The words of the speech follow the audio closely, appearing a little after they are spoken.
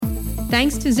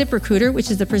Thanks to ZipRecruiter,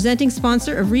 which is the presenting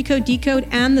sponsor of Recode Decode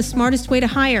and the smartest way to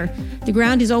hire. The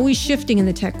ground is always shifting in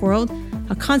the tech world.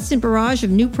 A constant barrage of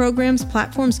new programs,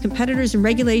 platforms, competitors, and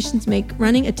regulations make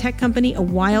running a tech company a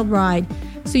wild ride.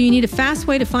 So you need a fast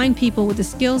way to find people with the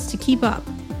skills to keep up.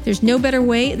 There's no better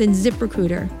way than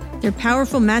ZipRecruiter. Their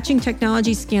powerful matching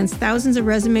technology scans thousands of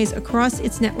resumes across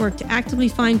its network to actively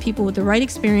find people with the right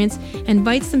experience and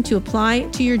invites them to apply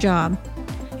to your job.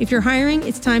 If you're hiring,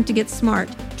 it's time to get smart.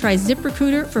 Try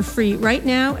ZipRecruiter for free right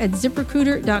now at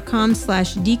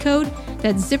ziprecruiter.com/decode.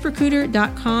 That's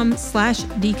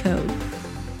ziprecruiter.com/decode.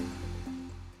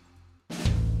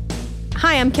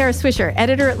 Hi, I'm Kara Swisher,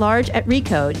 editor-at-large at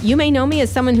Recode. You may know me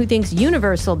as someone who thinks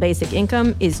universal basic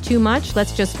income is too much.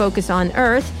 Let's just focus on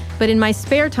Earth. But in my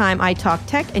spare time, I talk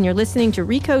tech, and you're listening to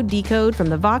Recode Decode from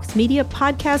the Vox Media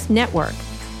Podcast Network.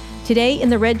 Today in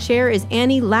the red chair is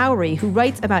Annie Lowrey, who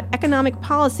writes about economic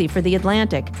policy for The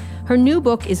Atlantic. Her new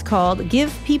book is called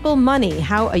Give People Money,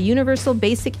 How a Universal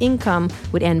Basic Income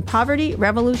Would End Poverty,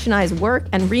 Revolutionize Work,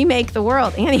 and Remake the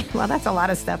World. Annie, well, that's a lot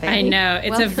of stuff, Annie. I know.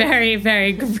 It's a very,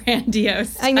 very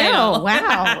grandiose title. I know.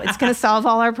 Wow. It's going to solve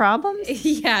all our problems?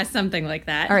 Yeah, something like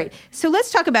that. All right. So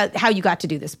let's talk about how you got to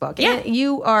do this book. Yeah.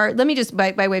 You are, let me just,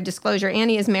 by way of disclosure,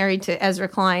 Annie is married to Ezra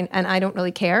Klein, and I don't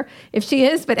really care if she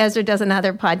is, but Ezra does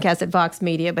another podcast at Vox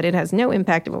Media, but it has no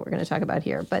impact on what we're going to talk about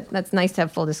here. But that's nice to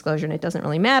have full disclosure, and it doesn't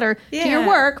really matter to your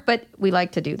work, but we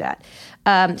like to do that,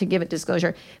 to give it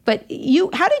disclosure. But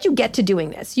how did you get to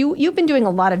doing this? You've been doing a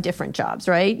lot of different jobs,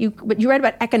 right? But you write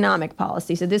about economic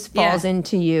policy, so this falls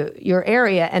into your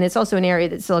area, and it's also an area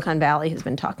that Silicon Valley has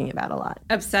been talking about a lot.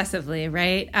 Obsessively,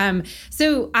 right? I've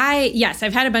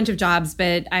had a bunch of jobs,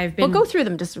 but I've been... Well, go through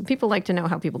them. Just people like to know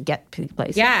how people get to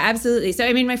places. Yeah, absolutely.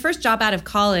 So, my first job out of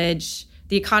college...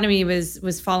 The economy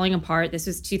was falling apart. This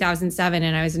was 2007,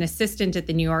 and I was an assistant at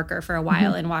The New Yorker for a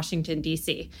while in Washington,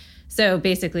 D.C. So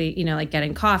basically, like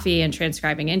getting coffee and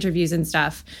transcribing interviews and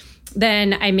stuff.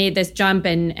 Then I made this jump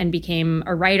and became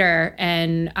a writer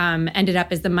and ended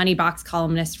up as the Money Box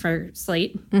columnist for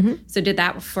Slate. So did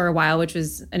that for a while, which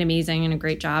was an amazing and a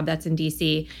great job. That's in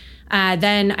D.C.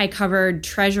 Then I covered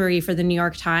Treasury for The New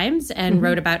York Times and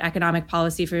wrote about economic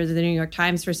policy for The New York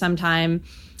Times for some time.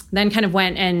 Then kind of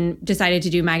went and decided to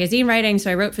do magazine writing. So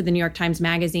I wrote for the New York Times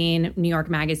Magazine, New York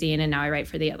Magazine, and now I write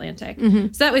for The Atlantic.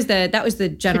 So that was the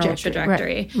general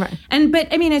trajectory. Right. But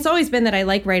it's always been that I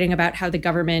like writing about how the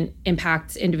government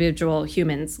impacts individual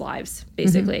humans' lives,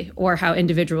 basically, or how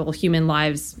individual human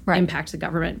lives impact the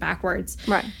government backwards.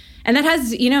 Right. And that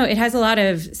has, it has a lot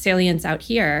of salience out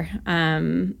here.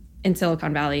 In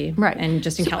Silicon Valley and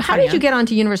just in California. How did you get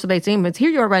onto universal basic income?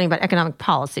 Here you are writing about economic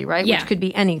policy, right? Yeah. Which could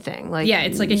be anything.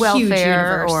 It's like a welfare huge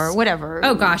universe. Or whatever.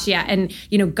 Oh, gosh, yeah. And,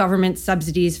 government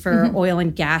subsidies for oil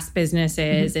and gas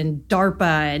businesses and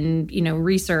DARPA and,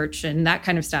 research and that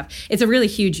kind of stuff. It's a really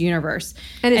huge universe.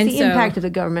 And it's the impact of the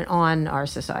government on our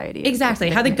society. Exactly.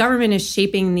 How the government is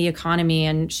shaping the economy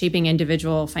and shaping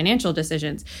individual financial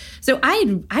decisions. So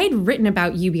I had written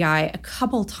about UBI a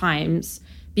couple times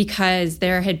because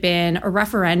there had been a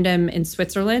referendum in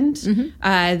Switzerland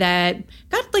that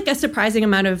got a surprising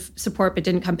amount of support but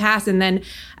didn't come past. And then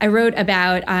I wrote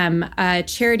about a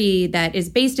charity that is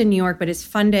based in New York but is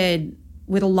funded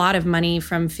with a lot of money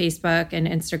from Facebook and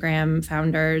Instagram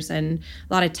founders and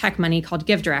a lot of tech money called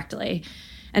Give Directly.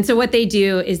 And so what they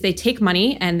do is they take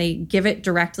money and they give it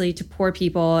directly to poor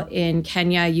people in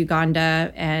Kenya,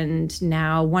 Uganda, and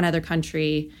now one other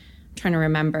country, trying to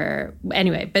remember.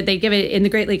 Anyway, but they give it in the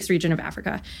Great Lakes region of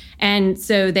Africa. And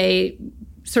so they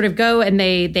sort of go and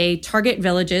they target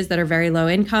villages that are very low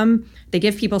income. They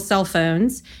give people cell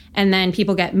phones, and then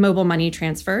people get mobile money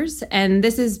transfers. And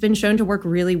this has been shown to work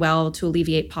really well to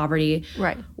alleviate poverty.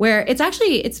 Right. Where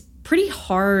it's pretty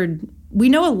hard. We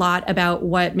know a lot about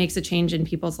what makes a change in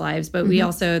people's lives, but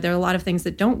there are a lot of things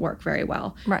that don't work very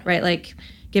well. Right. Like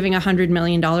giving $100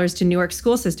 million to Newark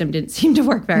school system didn't seem to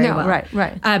work very well. Right.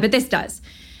 But this does.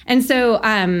 And so,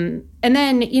 and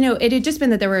then, it had just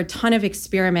been that there were a ton of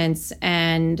experiments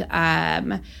and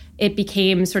it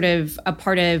became sort of a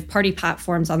part of party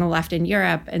platforms on the left in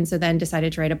Europe. And so then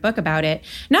decided to write a book about it.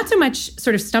 Not so much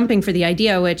sort of stumping for the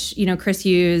idea, which, Chris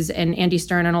Hughes and Andy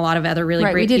Stern and a lot of other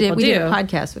really great people do. We did a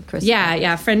podcast with Chris.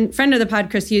 Yeah. Friend of the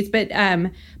pod, Chris Hughes. But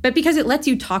because it lets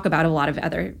you talk about a lot of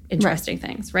other interesting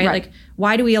things, right? Like,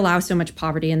 why do we allow so much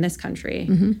poverty in this country?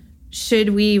 Should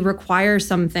we require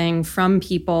something from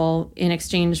people in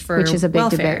exchange for welfare? Which is a big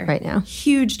debate right now.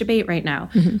 Huge debate right now,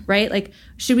 right? Like,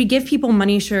 should we give people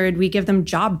money? Should we give them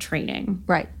job training?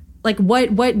 Right. like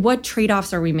what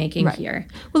trade-offs are we making here?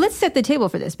 Well, let's set the table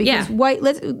for this because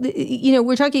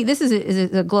we're talking, this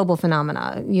is a global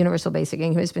phenomena. Universal basic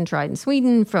income has been tried in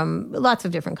Sweden, from lots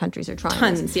of different countries are trying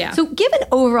tons, this. yeah. So give an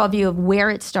overall view of where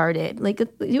it started, like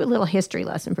do a little history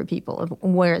lesson for people of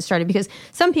where it started, because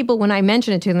some people, when I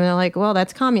mention it to them, they're like, well,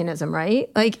 that's communism, right?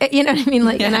 Like, you know what I mean?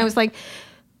 Like, and I was like,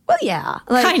 well, yeah.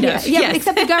 Like, kind of. Yeah, yes.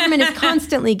 Except the government is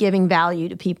constantly giving value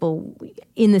to people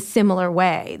in the similar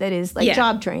way. That is like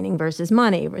job training versus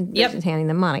money versus handing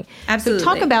them money. Absolutely. So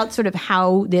talk about sort of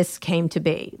how this came to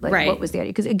be. Like what was the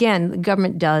idea? Because again, the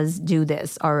government does do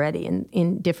this already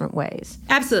in different ways.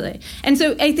 Absolutely. And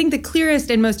so I think the clearest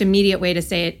and most immediate way to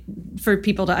say it for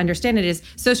people to understand it is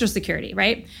Social Security,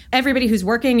 right? Everybody who's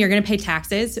working, you're going to pay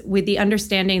taxes with the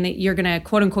understanding that you're going to,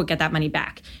 quote unquote, get that money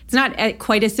back. It's not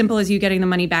quite as simple as you getting the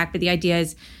money back, but the idea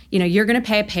is, you're going to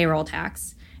pay a payroll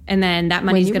tax, and then that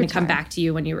money is going to come back to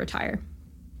you when you retire.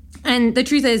 And the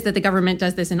truth is that the government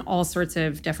does this in all sorts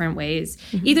of different ways,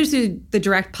 either through the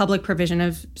direct public provision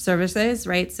of services,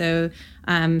 right? So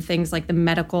things like the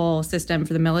medical system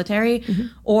for the military,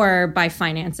 or by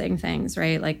financing things,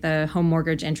 right? Like the home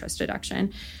mortgage interest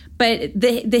deduction. But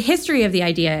the history of the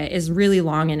idea is really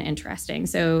long and interesting.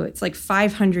 So it's like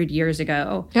 500 years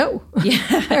ago. Oh.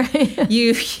 Yeah.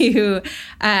 you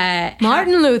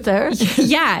Martin Luther.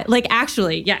 Yeah, like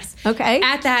actually, yes. Okay.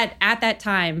 At that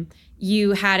time,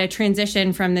 you had a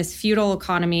transition from this feudal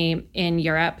economy in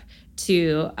Europe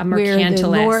to a mercantilist.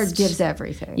 Where the Lord gives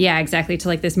everything. Yeah, exactly. To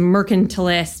like this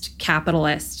mercantilist,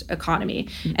 capitalist economy.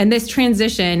 And this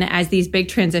transition, as these big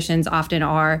transitions often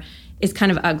are, is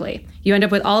kind of ugly. You end up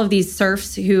with all of these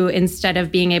serfs who, instead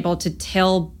of being able to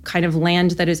till kind of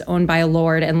land that is owned by a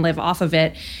lord and live off of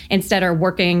it, instead are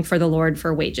working for the lord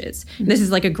for wages. This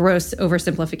is like a gross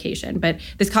oversimplification, but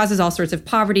this causes all sorts of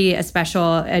poverty,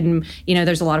 and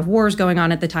there's a lot of wars going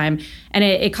on at the time, and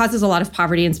it causes a lot of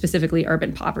poverty, and specifically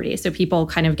urban poverty. So people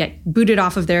kind of get booted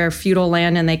off of their feudal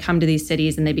land and they come to these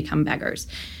cities and they become beggars.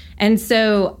 And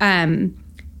so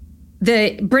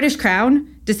the British Crown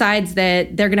decides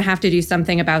that they're going to have to do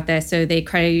something about this. So they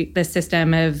create this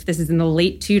system of, this is in the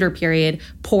late Tudor period,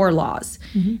 poor laws.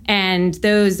 And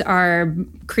those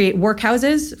create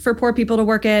workhouses for poor people to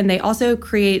work in. They also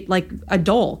create like a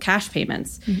dole, cash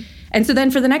payments. And so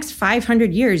then for the next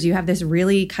 500 years, you have this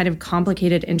really kind of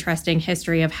complicated, interesting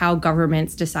history of how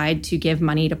governments decide to give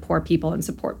money to poor people and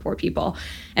support poor people.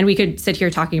 And we could sit here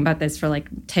talking about this for like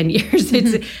 10 years.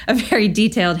 It's a very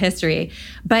detailed history.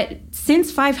 But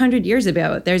since 500 years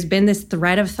ago, there's been this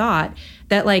thread of thought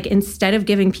that like, instead of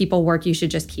giving people work, you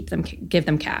should just give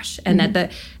them cash. And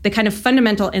that the kind of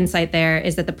fundamental insight there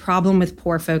is that the problem with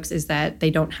poor folks is that they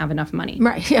don't have enough money.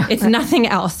 Right. Yeah. It's nothing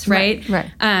else, right? Right.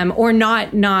 Or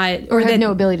not, or have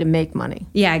no ability to make money.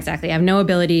 Yeah, exactly. Have no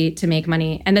ability to make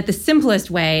money. And that the simplest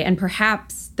way, and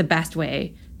perhaps the best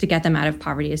way to get them out of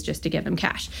poverty, is just to give them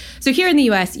cash. So here in the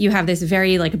US, you have this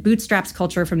very like bootstraps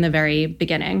culture from the very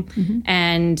beginning.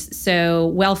 And so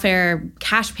welfare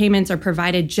cash payments are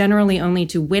provided generally only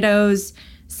to widows,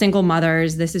 single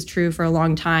mothers. This is true for a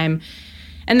long time.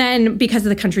 And then because of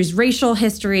the country's racial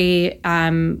history,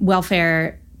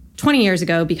 welfare 20 years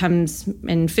ago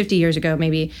and 50 years ago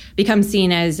maybe, becomes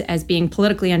seen as being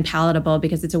politically unpalatable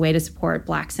because it's a way to support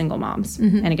Black single moms,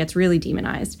 and it gets really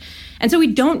demonized. And so we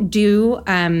don't do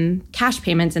cash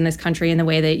payments in this country in the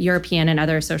way that European and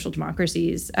other social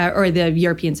democracies, or the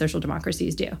European social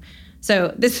democracies do.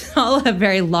 So this is all a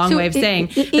very long way of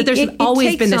saying that there's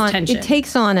always been this tension. It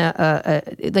takes on a,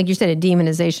 like you said, a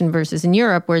demonization versus in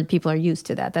Europe where people are used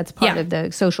to that. That's part of the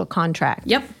social contract.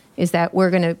 Yep. Is that we're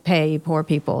going to pay poor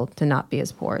people to not be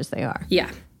as poor as they are.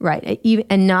 Yeah. Right.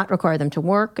 And not require them to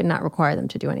work and not require them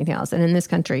to do anything else. And in this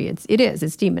country, it's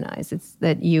demonized. It's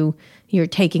that you're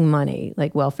taking money,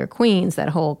 like welfare queens, the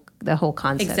whole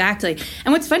concept. Exactly.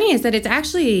 And what's funny is that it's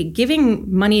actually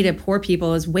giving money to poor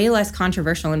people is way less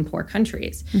controversial in poor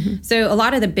countries. So a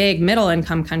lot of the big middle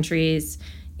income countries,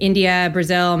 India,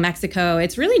 Brazil, Mexico,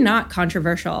 it's really not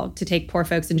controversial to take poor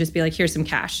folks and just be like, here's some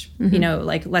cash.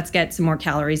 Like, let's get some more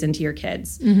calories into your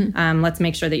kids. Let's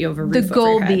make sure that you have a roof over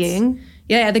your heads.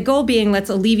 The goal being, let's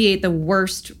alleviate the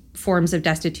worst forms of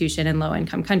destitution in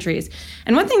low-income countries.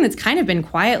 And one thing that's kind of been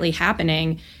quietly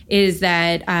happening is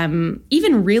that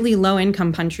even really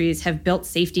low-income countries have built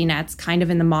safety nets kind of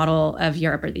in the model of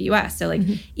Europe or the US. So like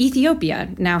Ethiopia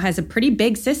now has a pretty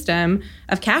big system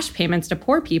of cash payments to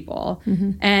poor people.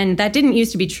 And that didn't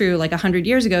used to be true like 100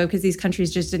 years ago because these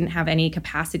countries just didn't have any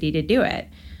capacity to do it.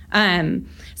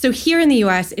 So here in the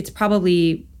US, it's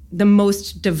probably the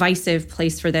most divisive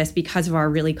place for this because of our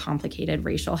really complicated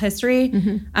racial history.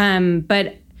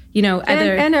 But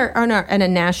and a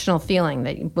national feeling,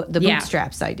 that the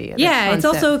bootstraps idea. Yeah, it's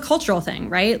also a cultural thing,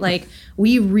 right? Like,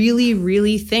 we really,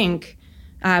 really think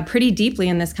pretty deeply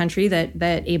in this country that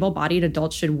able-bodied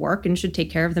adults should work and should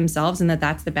take care of themselves, and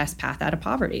that's the best path out of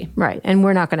poverty. Right, and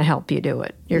we're not going to help you do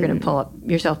it. You're going to pull up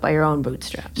yourself by your own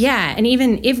bootstraps. Yeah, and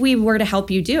even if we were to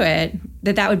help you do it,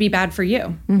 that would be bad for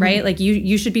you, right? Like,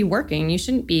 you should be working. You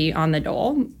shouldn't be on the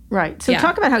dole. Right. So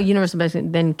talk about how universal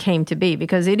basic then came to be,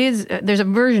 because it is there's a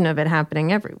version of it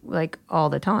happening all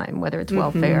the time, whether it's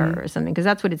welfare or something, because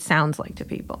that's what it sounds like to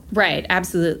people. Right.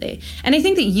 Absolutely. And I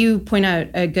think that you point out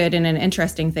a good and an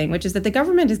interesting thing, which is that the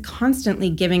government is constantly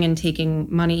giving and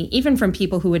taking money, even from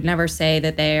people who would never say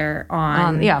that they're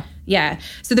on. Yeah.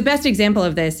 So the best example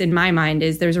of this, in my mind,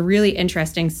 is there's a really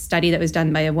interesting study that was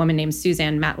done by a woman named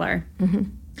Suzanne Mettler.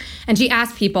 And she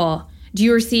asked people, do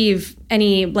you receive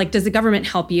any, does the government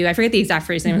help you? I forget the exact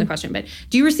phrasing of the question, but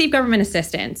do you receive government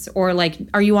assistance, or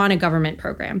are you on a government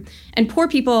program? And poor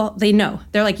people, they know.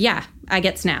 They're like, yeah, I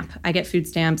get SNAP. I get food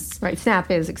stamps. Right. SNAP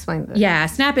is, explain that. Yeah,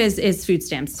 SNAP is food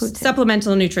stamps.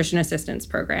 Supplemental Nutrition Assistance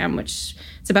Program, which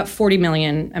it's about 40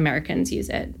 million Americans use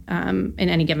it in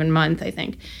any given month, I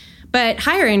think. But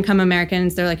higher income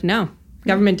Americans, they're like, no.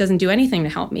 Government doesn't do anything to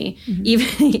help me.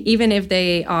 Even if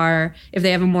they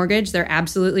have a mortgage, they're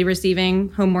absolutely receiving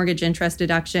home mortgage interest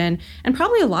deduction and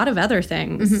probably a lot of other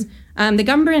things. The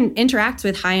government interacts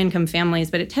with high-income families,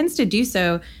 but it tends to do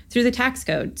so through the tax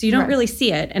code. So you don't really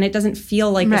see it, and it doesn't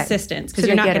feel like assistance because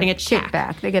you're not getting a check.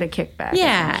 Kickback. They get a kickback.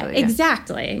 Yeah,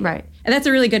 exactly. Right. And that's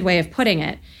a really good way of putting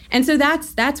it. And so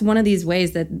that's one of these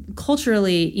ways that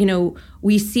culturally,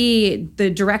 we see the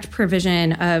direct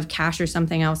provision of cash or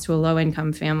something else to a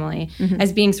low-income family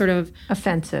as being sort of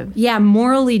offensive. Yeah,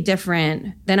 morally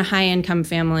different than a high-income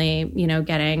family,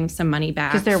 getting some money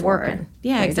back because they're working.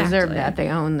 Yeah, they exactly. deserve that. They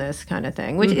own this kind of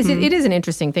thing. Which it is an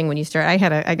interesting thing when you start.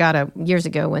 I got years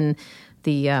ago when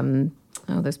the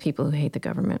those people who hate the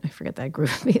government. I forget that group.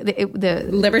 The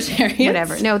libertarians?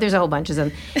 Whatever. No, there's a whole bunch of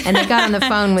them. And they got on the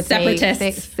phone with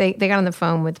Separatists. me. They got on the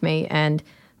phone with me, and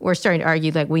we're starting to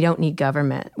argue, we don't need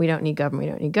government. We don't need government.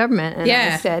 We don't need government. And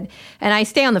I said, and I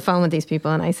stay on the phone with these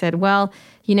people, and I said, well,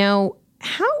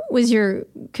 how was your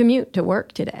commute to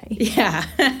work today? Yeah.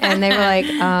 And they were like,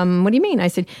 what do you mean? I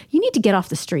said, you need to get off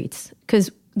the streets,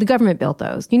 because the government built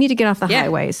those. You need to get off the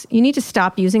highways. You need to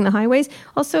stop using the highways.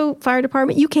 Also, fire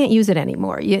department, you can't use it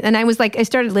anymore. And I was like, I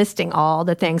started listing all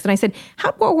the things. And I said,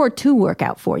 how'd World War II work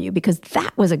out for you? Because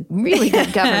that was a really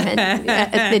good government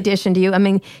addition to you. I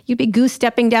mean, you'd be goose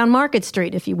stepping down Market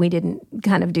Street if we didn't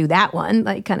kind of do that one,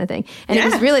 kind of thing. And it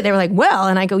was really, they were like, well,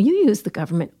 and I go, you use the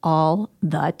government all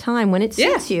the time when it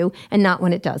suits you and not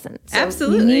when it doesn't. So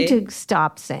absolutely. You need to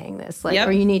stop saying this,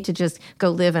 or you need to just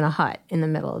go live in a hut in the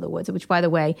middle of the woods, which, by the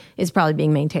way, is probably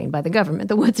being maintained by the government.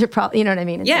 The woods are probably, you know what I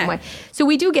mean, in some way. So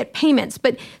we do get payments.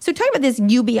 But so talk about this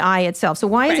UBI itself. So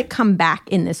why has it come back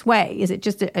in this way? Is it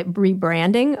just a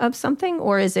rebranding of something,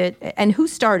 or is it, and who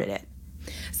started it?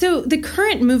 So the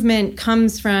current movement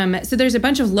comes from, so there's a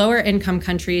bunch of lower income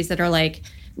countries that are like,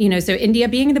 so India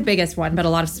being the biggest one, but a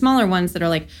lot of smaller ones that are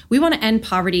like, we want to end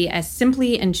poverty as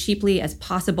simply and cheaply as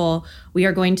possible. We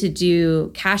are going to do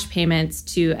cash payments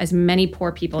to as many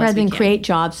poor people as we can. Rather than create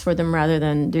jobs for them, rather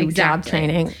than do job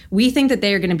training. We think that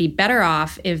they are going to be better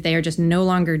off if they are just no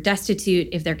longer destitute,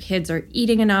 if their kids are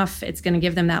eating enough. It's going to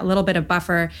give them that little bit of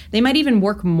buffer. They might even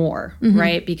work more,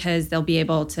 right? Because they'll be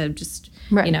able to just...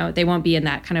 Right. They won't be in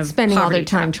that kind of spending all their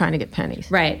time trying to get pennies.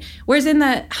 Right. Whereas in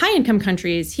the high-income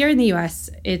countries, here in the U.S.,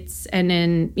 and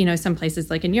in some places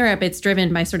like in Europe, it's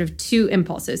driven by sort of two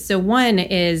impulses. So one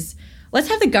is, let's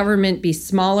have the government be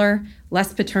smaller,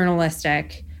 less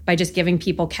paternalistic, by just giving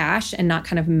people cash and not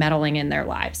kind of meddling in their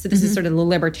lives. So this is sort of the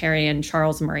libertarian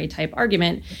Charles Murray type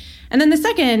argument. And then the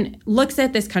second looks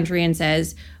at this country and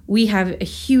says, we have a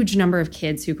huge number of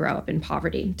kids who grow up in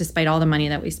poverty, despite all the money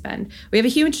that we spend. We have a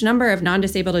huge number of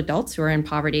non-disabled adults who are in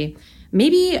poverty.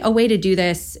 Maybe a way to do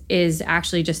this is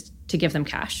actually just to give them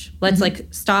cash. Let's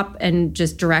stop and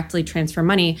just directly transfer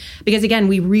money. Because again,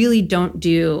 we really don't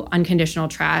do unconditional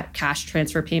cash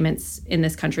transfer payments in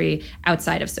this country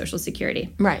outside of Social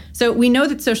Security. Right. So we know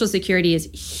that Social Security is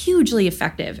hugely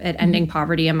effective at ending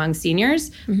poverty among seniors.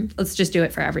 Let's just do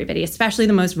it for everybody, especially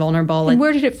the most vulnerable. And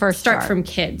where did it first start? Start from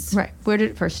kids. Right. Where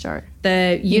did it first start?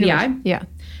 The UBI? Yeah.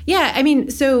 Yeah, I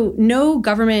mean, so no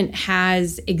government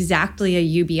has exactly a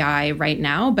UBI right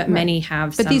now, but many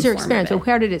have some. But these are form experiments. So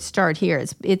where did it start here?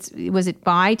 Was it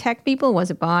by tech people?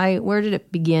 Where did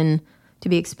it begin to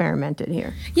be experimented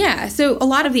here? Yeah, so a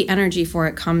lot of the energy for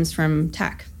it comes from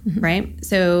tech, right?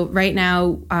 So right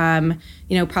now,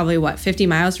 probably 50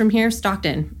 miles from here,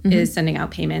 Stockton is sending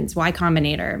out payments. Y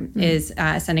Combinator is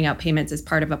sending out payments as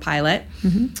part of a pilot.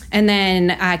 And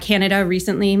then Canada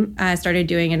recently started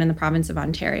doing it in the province of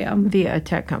Ontario. Via a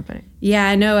tech company.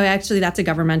 Yeah, no, actually that's a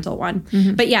governmental one.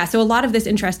 But yeah, so a lot of this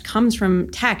interest comes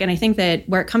from tech. And I think that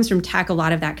where it comes from tech, a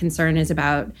lot of that concern is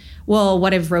about, well,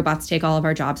 what if robots take all of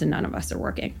our jobs and none of us are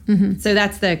working? So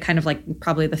that's the kind of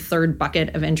probably the third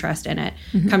bucket of interest in it.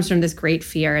 Comes from this great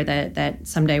fear that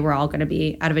someday we're all going to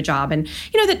be out of a job. And,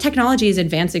 that technology is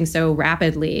advancing so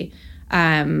rapidly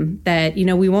that,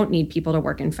 we won't need people to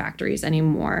work in factories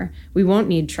anymore. We won't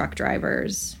need truck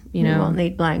drivers. We won't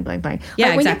need blank, blank, blank. Yeah,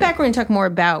 right, when exactly. you get back, we're going to talk more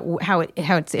about how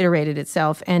it's iterated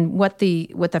itself and what the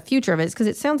future of it is, because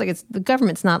it sounds like the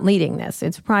government's not leading this.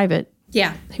 It's private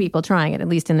people trying it, at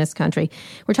least in this country.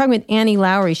 We're talking with Annie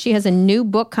Lowrey. She has a new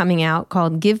book coming out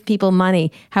called Give People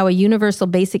Money, How a Universal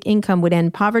Basic Income Would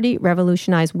End Poverty,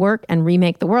 Revolutionize Work, and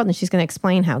Remake the World. And she's going to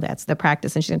explain how that's the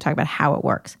practice, and she's going to talk about how it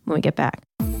works when we get back.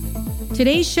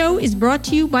 Today's show is brought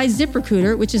to you by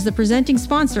ZipRecruiter, which is the presenting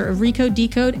sponsor of Recode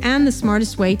Decode and the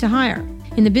smartest way to hire.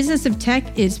 In the business of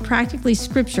tech, it's practically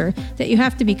scripture that you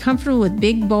have to be comfortable with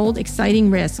big, bold, exciting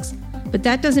risks. But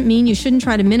that doesn't mean you shouldn't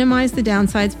try to minimize the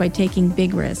downsides by taking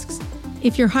big risks.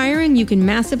 If you're hiring, you can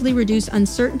massively reduce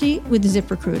uncertainty with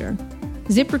ZipRecruiter.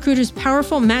 ZipRecruiter's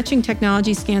powerful matching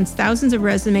technology scans thousands of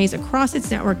resumes across its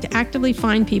network to actively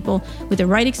find people with the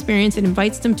right experience and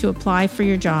invites them to apply for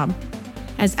your job.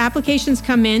 As applications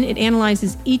come in, it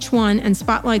analyzes each one and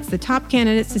spotlights the top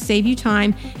candidates to save you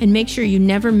time and make sure you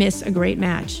never miss a great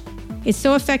match. It's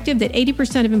so effective that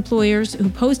 80% of employers who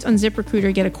post on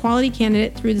ZipRecruiter get a quality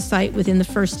candidate through the site within the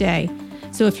first day.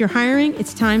 So if you're hiring,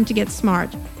 it's time to get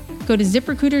smart. Go to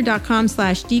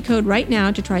ZipRecruiter.com/decode right now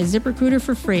to try ZipRecruiter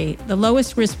for free, the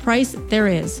lowest risk price there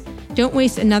is. Don't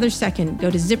waste another second.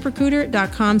 Go to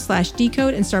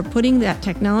ZipRecruiter.com/decode and start putting that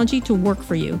technology to work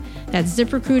for you. That's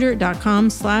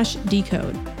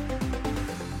ZipRecruiter.com/decode.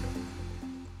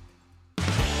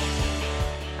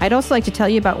 I'd also like to tell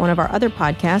you about one of our other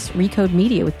podcasts, Recode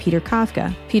Media with Peter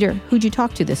Kafka. Peter, who'd you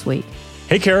talk to this week?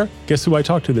 Hey, Kara, guess who I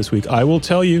talked to this week? I will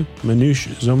tell you, Manoush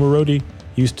Zomorodi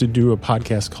used to do a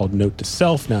podcast called Note to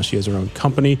Self. Now she has her own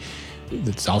company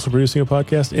that's also producing a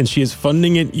podcast, and she is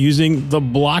funding it using the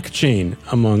blockchain,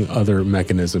 among other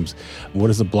mechanisms. What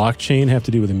does the blockchain have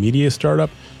to do with a media startup?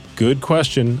 Good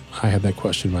question. I had that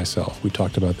question myself. We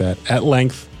talked about that at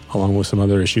length, along with some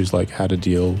other issues like how to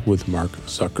deal with Mark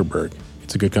Zuckerberg.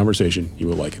 It's a good conversation. You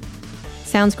will like it.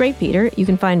 Sounds great, Peter. You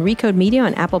can find Recode Media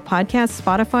on Apple Podcasts,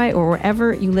 Spotify, or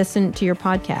wherever you listen to your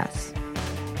podcasts.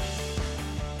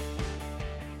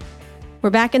 We're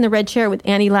back in the red chair with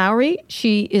Annie Lowrey.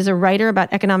 She is a writer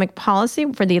about economic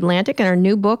policy for The Atlantic, and her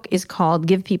new book is called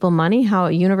Give People Money, How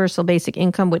a Universal Basic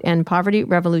Income Would End Poverty,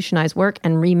 Revolutionize Work,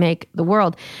 and Remake the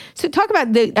World. So talk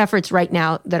about the efforts right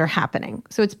now that are happening.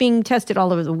 So it's being tested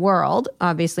all over the world,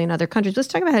 obviously in other countries. Let's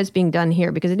talk about how it's being done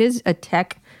here, because it is a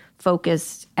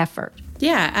tech-focused effort.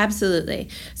 Yeah, absolutely.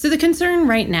 So the concern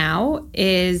right now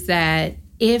is that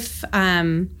if,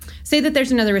 say that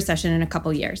there's another recession in a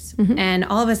couple years, and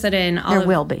all of a sudden... There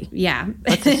will be. Yeah.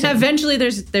 Eventually,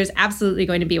 there's absolutely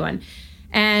going to be one.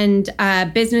 And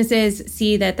businesses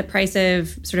see that the price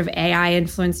of sort of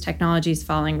AI-influenced technology is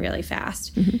falling really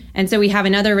fast. And so we have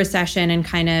another recession and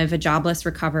kind of a jobless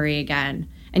recovery again.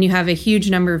 And you have a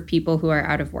huge number of people who are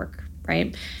out of work,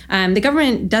 right? The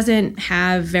government doesn't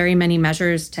have very many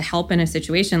measures to help in a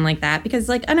situation like that because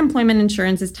unemployment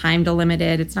insurance is time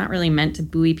delimited. It's not really meant to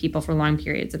buoy people for long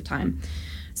periods of time.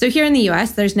 So here in the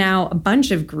US, there's now a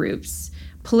bunch of groups,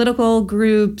 political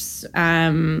groups,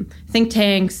 think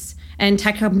tanks, and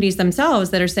tech companies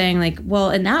themselves that are saying well,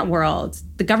 in that world,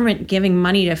 the government giving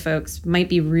money to folks might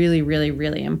be really, really,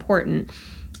 really important.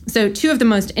 So two of the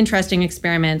most interesting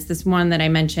experiments, this one that I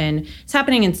mentioned, is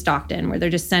happening in Stockton, where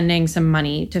they're just sending some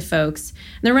money to folks.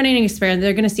 And they're running an experiment.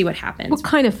 They're going to see what happens. What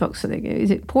kind of folks are they getting? Is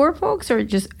it poor folks or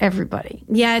just everybody?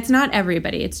 Yeah, it's not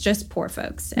everybody. It's just poor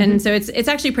folks. And so it's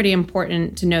actually pretty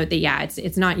important to note that,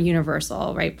 it's not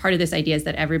universal, right? Part of this idea is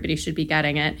that everybody should be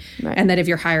getting it, right, and that if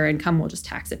you're higher income, we'll just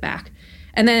tax it back.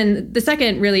 And then the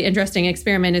second really interesting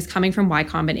experiment is coming from Y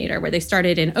Combinator, where they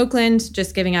started in Oakland,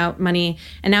 just giving out money.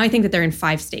 And now I think that they're in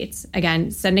 5 states,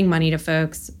 again, sending money to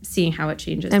folks, seeing how it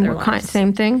changes their lives. And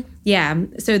same thing? Yeah.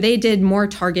 So they did more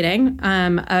targeting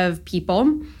of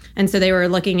people. And so they were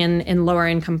looking in lower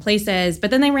income places, but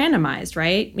then they randomized,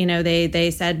 right? They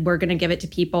said, we're going to give it to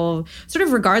people sort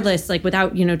of regardless,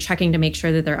 without, checking to make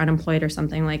sure that they're unemployed or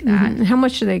something like that. How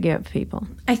much do they give people?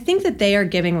 I think that they are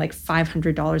giving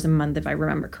 $500 a month, if I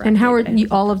remember correctly. And how are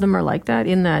all of them are like that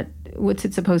in that what's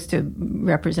it supposed to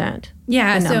represent?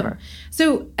 Yeah. The number.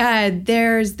 So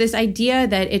there's this idea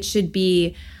that it should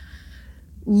be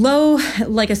low,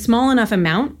 like a small enough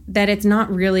amount that it's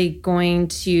not really going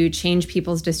to change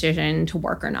people's decision to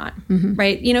work or not,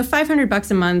 right? You know,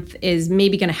 $500 a month is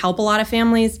maybe going to help a lot of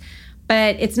families,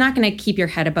 but it's not going to keep your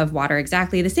head above water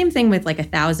exactly. The same thing with like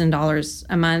 $1,000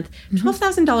 a month.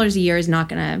 $12,000 a year is not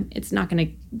going to, it's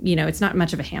not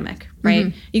much of a hammock,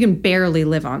 right? You can barely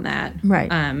live on that.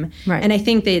 Right. Right. And I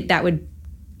think that would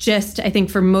I think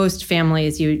for most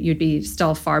families, you'd be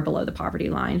still far below the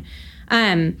poverty line.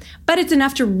 But it's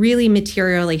enough to really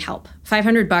materially help.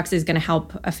 $500 is going to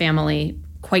help a family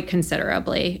quite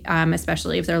considerably,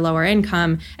 especially if they're lower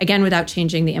income, again, without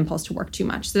changing the impulse to work too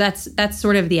much. So that's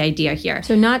sort of the idea here.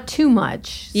 So not too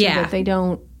much so that they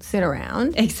don't sit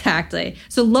around. Exactly.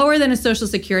 So lower than a Social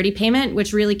Security payment,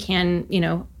 which really can,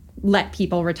 let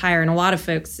people retire. And a lot of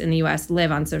folks in the U.S.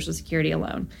 live on Social Security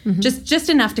alone. Just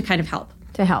enough to kind of help.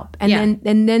 To help. And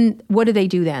then what do they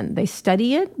do then? They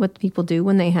study it, what people do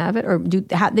when they have it? Or do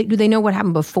they know what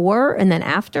happened before and then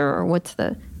after? Or what's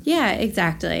the... Yeah,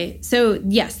 exactly. So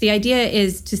yes, the idea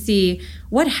is to see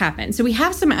what happened. So we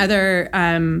have some other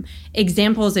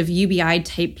examples of UBI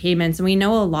type payments, and we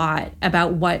know a lot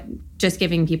about what just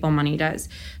giving people money does.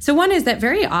 So one is that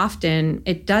very often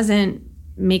it doesn't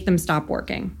make them stop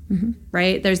working,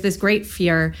 right? There's this great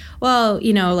fear. Well,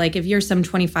 like if you're some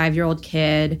 25-year-old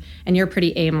kid and you're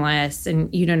pretty aimless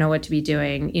and you don't know what to be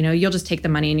doing, you'll just take the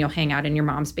money and you'll hang out in your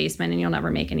mom's basement and you'll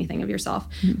never make anything of yourself.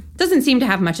 Doesn't seem to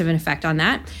have much of an effect on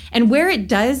that. And where it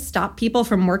does stop people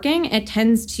from working, it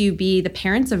tends to be the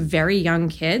parents of very young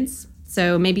kids.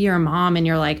 So maybe you're a mom and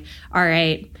you're like, all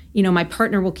right, my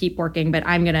partner will keep working, but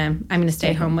I'm gonna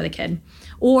stay home with a kid.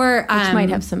 Or which might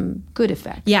have some good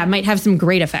effects. Yeah, it might have some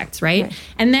great effects, right?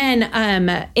 And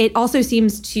then it also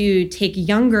seems to take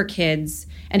younger kids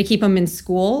and to keep them in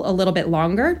school a little bit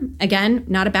longer. Again,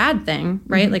 not a bad thing,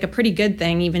 right? Like a pretty good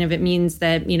thing, even if it means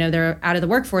that, they're out of the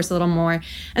workforce a little more.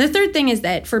 And the third thing is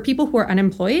that for people who are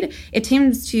unemployed, it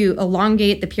tends to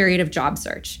elongate the period of job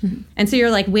search. And so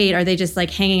you're like, wait, are they just like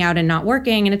hanging out and not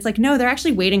working? And it's like, no, they're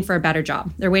actually waiting for a better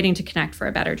job. They're waiting to connect for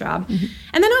a better job.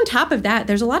 And then on top of that,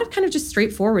 there's a lot of kind of just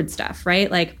straightforward stuff,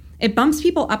 right? Like it bumps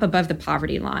people up above the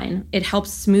poverty line. It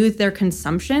helps smooth their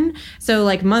consumption. So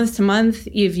like month to month,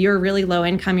 if you're really low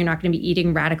income, you're not going to be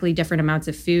eating radically different amounts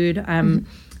of food,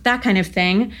 that kind of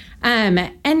thing. And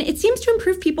it seems to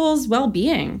improve people's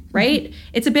well-being, right?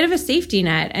 It's a bit of a safety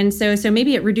net. And so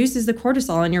maybe it reduces the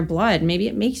cortisol in your blood. Maybe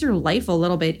it makes your life a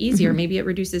little bit easier. Maybe it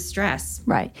reduces stress.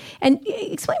 Right. And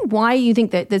explain why you think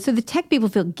that so the tech people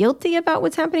feel guilty about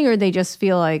what's happening, or they just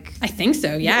feel like... I think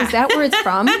so, yeah. Is that where it's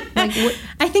from?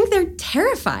 I think they're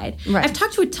terrified. Right. I've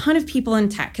talked to a ton of people in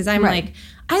tech because I'm like,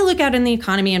 I look out in the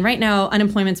economy and right now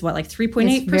unemployment's what, like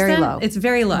 3.8%? It's very low. It's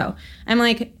very low. I'm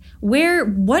like...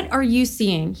 What are you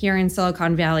seeing here in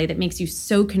Silicon Valley that makes you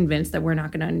so convinced that we're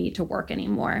not going to need to work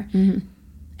anymore?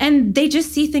 And they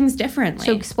just see things differently.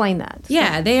 So explain that.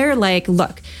 Yeah, they're like,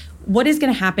 look, what is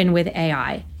going to happen with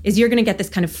AI is you're going to get this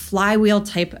kind of flywheel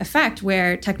type effect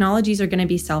where technologies are going to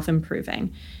be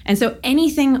self-improving. And so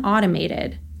anything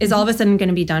automated is all of a sudden going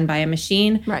to be done by a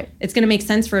machine. Right. It's going to make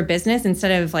sense for a business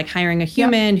instead of like hiring a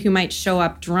human who might show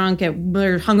up drunk or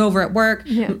hungover at work,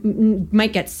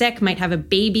 might get sick, might have a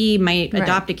baby, might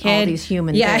adopt a kid. All these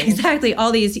human things. Yeah, exactly.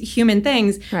 All these human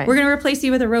things. Right. We're going to replace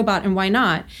you with a robot, and why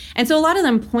not? And so a lot of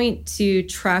them point to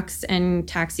trucks and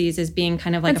taxis as being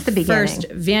kind of like a first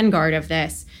vanguard of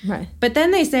this. Right. But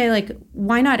then they say, like,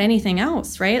 why not anything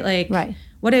else, right? Like,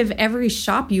 what if every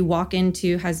shop you walk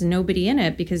into has nobody in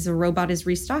it because the robot is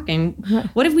restocking?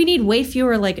 What if we need way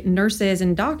fewer like nurses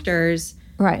and doctors?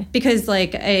 Right. Because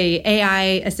like a AI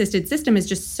assisted system is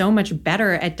just so much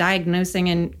better at diagnosing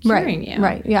and curing you.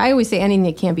 Right. Yeah. I always say anything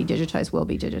that can't be digitized will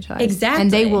be digitized. Exactly. And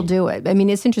they will do it. I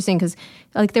mean, it's interesting because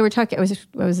like they were talking, I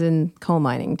was in coal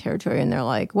mining territory and they're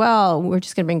like, well, we're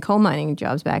just going to bring coal mining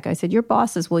jobs back. I said, your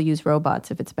bosses will use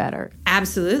robots if it's better.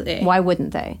 Absolutely. Why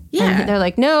wouldn't they? Yeah. And they're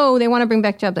like, no, they want to bring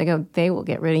back jobs. I go, they will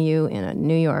get rid of you in a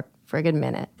New York friggin'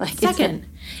 minute. Like, second,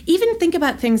 even think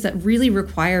about things that really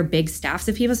require big staffs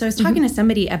of people. So I was talking to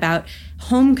somebody about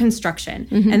home construction,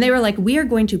 and they were like, we are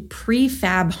going to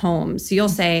prefab homes. So you'll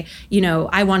say,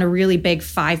 I want a really big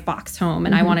 5-box home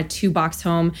and I want a 2-box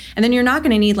home. And then you're not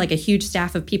going to need like a huge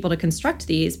staff of people to construct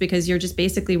these because you're just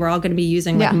basically, we're all going to be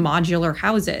using like modular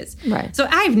houses. Right. So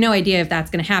I have no idea if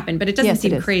that's going to happen, but it doesn't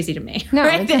seem crazy to me. No,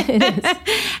 right? it is.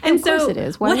 And of course it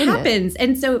is. Why what happens?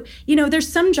 And so, there's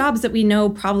some jobs that we know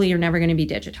probably are never going to be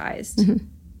digitized.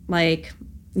 Like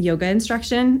yoga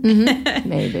instruction,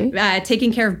 maybe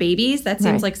taking care of babies. That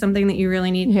seems like something that you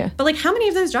really need. Yeah. But like, how many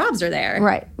of those jobs are there?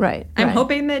 Right. I'm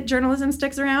hoping that journalism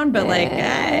sticks around, but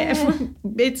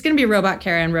it's going to be Robot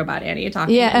Kara and Robot Annie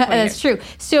talking. Yeah, that's true.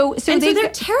 So they're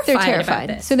terrified about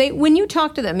this. So when you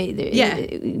talk to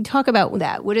them, talk about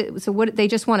that. What they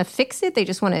just want to fix it? They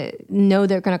just want to know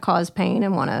they're going to cause pain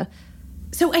and want to.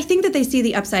 So I think that they see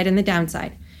the upside and the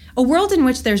downside. A world in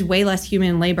which there's way less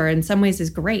human labor in some ways is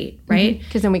great, right?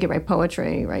 Because then we can write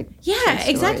poetry, right? Yeah,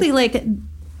 exactly. Like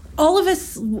all of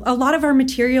us, a lot of our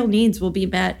material needs will be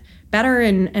met better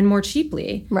and more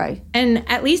cheaply. Right. And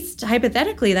at least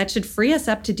hypothetically, that should free us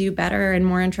up to do better and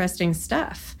more interesting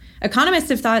stuff. Economists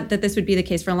have thought that this would be the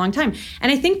case for a long time.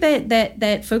 And I think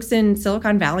that folks in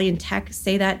Silicon Valley and tech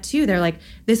say that too. They're like,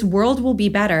 this world will be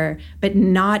better, but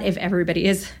not if everybody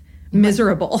is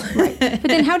miserable. Right. But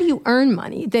then how do you earn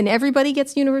money? Then everybody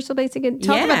gets universal basic income?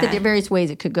 Talk about the various ways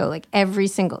it could go, like every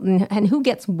single, and who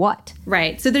gets what?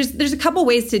 Right. So there's a couple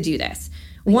ways to do this.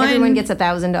 One, everyone gets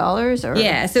 $1,000, or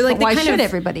yeah. So like, why should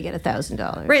everybody get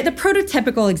 $1,000? Right. The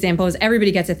prototypical example is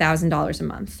everybody gets $1,000 a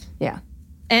month. Yeah.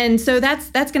 And so that's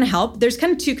going to help. There's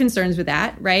kind of two concerns with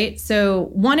that, right? So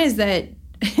one is that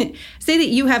say that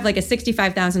you have like a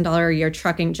 $65,000 a year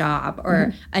trucking job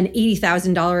or an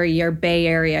 $80,000 a year Bay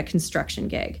Area construction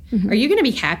gig. Are you going to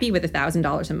be happy with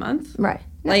 $1,000 a month? Right.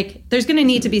 No. Like there's going to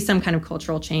need to be some kind of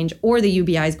cultural change, or the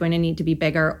UBI is going to need to be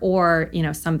bigger, or,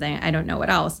 something, I don't know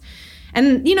what else.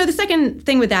 And, the second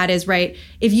thing with that is, right,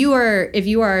 if you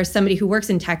are somebody who works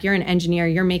in tech, you're an engineer,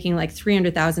 you're making like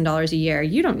 $300,000 a year,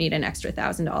 you don't need an extra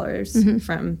 $1,000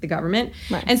 from the government.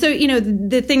 Right. And so,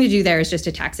 the thing to do there is just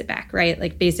to tax it back, right?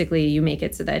 Like basically you make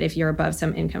it so that if you're above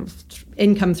some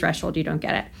income threshold, you don't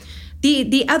get it.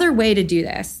 The other way to do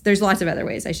this, there's lots of other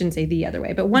ways, I shouldn't say the other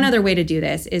way, but one other way to do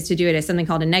this is to do it as something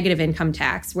called a negative income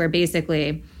tax, where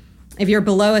basically if you're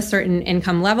below a certain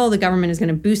income level, the government is going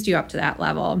to boost you up to that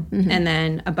level. And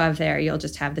then above there, you'll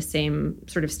just have the same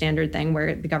sort of standard thing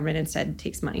where the government instead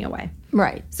takes money away.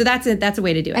 Right. So that's a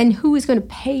way to do it. And who is going to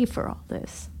pay for all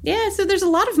this? Yeah, so there's a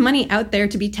lot of money out there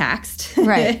to be taxed.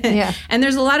 Right, yeah. And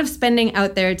there's a lot of spending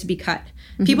out there to be cut.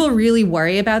 People really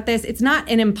worry about this. It's not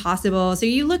an impossible. So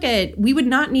you look at, we would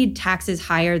not need taxes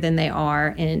higher than they are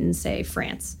in, say,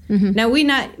 France. Now, we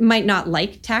might not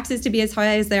like taxes to be as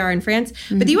high as they are in France,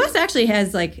 but the U.S. actually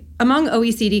has, like, among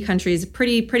OECD countries,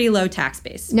 pretty low tax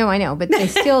base. No, I know, but they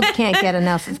still can't get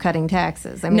enough of cutting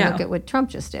taxes. I mean, look at what Trump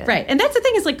just did. Right, and that's the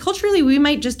thing is, like, culturally, we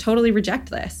might just totally reject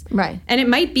this. Right. And it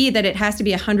might be that it has to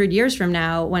be 100 years from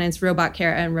now when it's Robot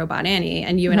Kara and Robot Annie,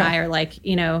 and you and I are, like,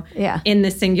 in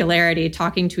the singularity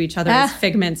talking to each other as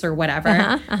figments or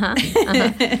whatever.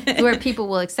 Where people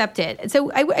will accept it.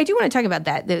 So I do want to talk about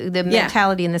that, the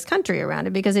mentality in this country around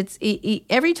it, because it's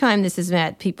every time this is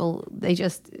met, people,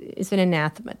 it's an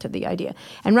anathema to the idea.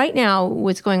 And right now,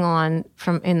 what's going on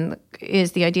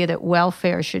is the idea that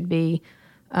welfare should be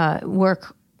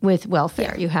work with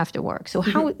welfare. You have to work. So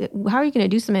how are you going to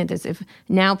do something like this if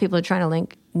now people are trying to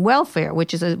link welfare,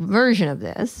 which is a version of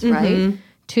this, right,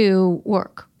 to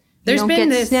work? You don't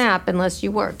get SNAP unless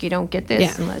you work. You don't get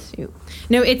this unless you...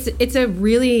 No, it's a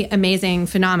really amazing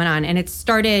phenomenon, and it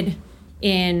started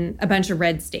in a bunch of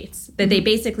red states, that they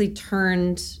basically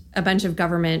turned a bunch of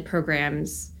government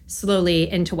programs slowly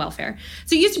into welfare.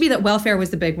 So it used to be that welfare was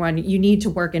the big one. You need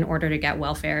to work in order to get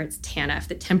welfare. It's TANF,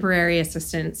 the Temporary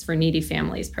Assistance for Needy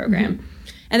Families program.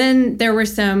 And then there were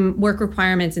some work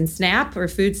requirements in SNAP or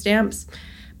food stamps,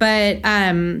 but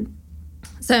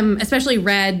some especially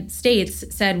red states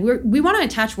said we want to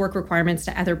attach work requirements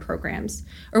to other programs,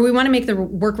 or we want to make the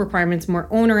work requirements more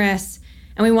onerous,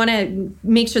 and we want to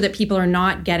make sure that people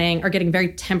are getting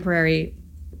very temporary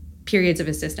periods of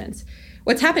assistance.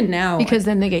 What's happened now... Because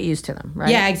then they get used to them, right?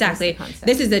 Yeah, exactly.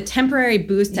 This is a temporary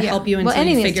boost to help you until you figure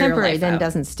your life out. Anything that's temporary then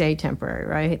doesn't stay temporary,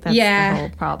 right? That's the whole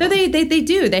problem. No, they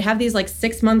do. They have these like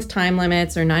 6-month time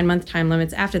limits or 9-month time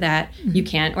limits. After that, you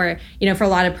can't. Or, for a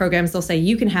lot of programs, they'll say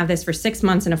you can have this for 6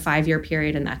 months in a 5-year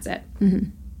period, and that's it.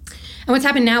 And what's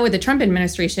happened now with the Trump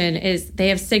administration is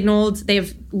they've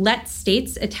let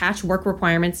states attach work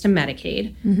requirements to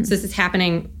Medicaid. So this is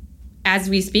happening as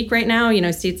we speak right now.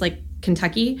 States like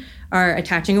Kentucky are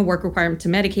attaching a work requirement to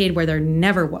Medicaid where there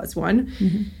never was one.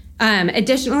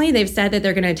 Additionally, they've said that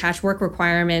they're going to attach work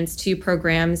requirements to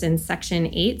programs in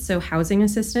Section 8, so housing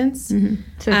assistance. So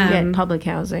if you get public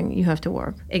housing, you have to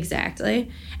work. Exactly.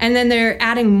 And then they're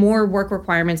adding more work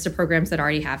requirements to programs that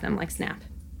already have them, like SNAP.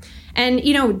 And,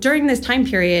 during this time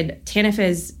period,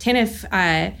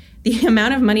 TANF, the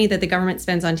amount of money that the government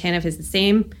spends on TANF is the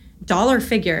same dollar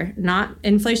figure, not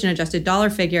inflation adjusted dollar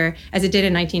figure, as it did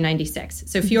in 1996.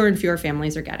 So fewer and fewer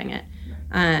families are getting it.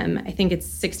 I think it's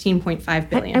 $16.5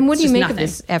 billion. And what do you make nothing. of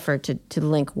this effort to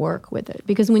link work with it?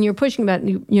 Because when you're pushing about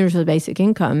universal basic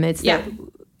income, it's that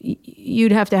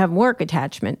you'd have to have work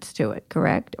attachments to it,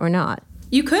 correct, or not?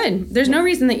 You could. There's no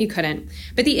reason that you couldn't.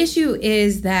 But the issue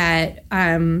is that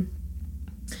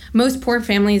most poor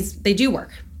families, they do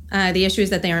work. The issue is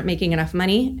that they aren't making enough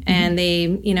money and they,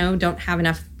 don't have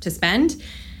enough to spend.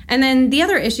 And then the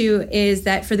other issue is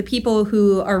that for the people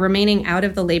who are remaining out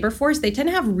of the labor force, they tend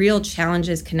to have real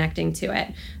challenges connecting to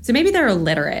it. So maybe they're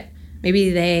illiterate.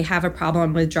 Maybe they have a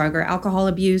problem with drug or alcohol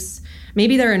abuse.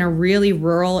 Maybe they're in a really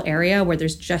rural area where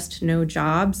there's just no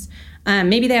jobs.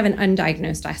 Maybe they have an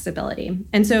undiagnosed disability.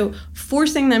 And so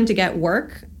forcing them to get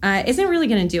work isn't really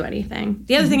going to do anything.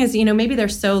 The other thing is, maybe they're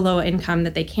so low income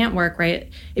that they can't work, right?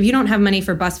 If you don't have money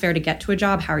for bus fare to get to a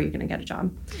job, how are you going to get a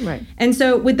job? Right. And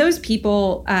so with those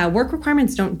people, work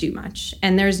requirements don't do much.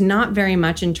 And there's not very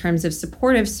much in terms of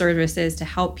supportive services to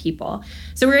help people.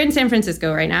 So we're in San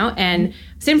Francisco right now, and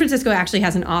San Francisco actually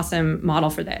has an awesome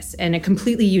model for this and a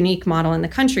completely unique model in the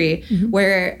country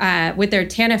where with their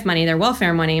TANF money, their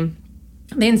welfare money,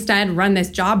 they instead run this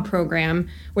job program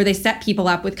where they set people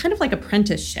up with kind of like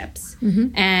apprenticeships,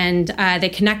 and they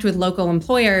connect with local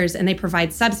employers and they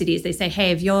provide subsidies. They say,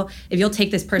 hey, if you'll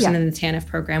take this person in the TANF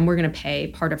program, we're going to pay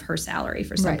part of her salary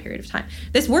for some period of time.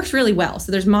 This works really well.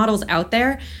 So there's models out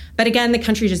there, but again, the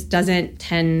country just doesn't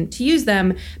tend to use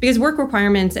them because work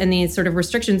requirements and these sort of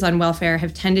restrictions on welfare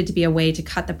have tended to be a way to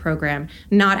cut the program,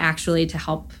 not actually to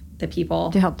help the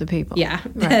people. To help the people. Yeah,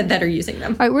 that are using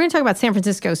them. All right, we're going to talk about San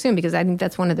Francisco soon because I think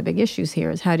that's one of the big issues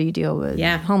here is how do you deal with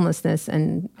homelessness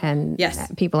and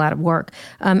people out of work.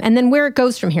 And then where it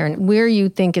goes from here and where you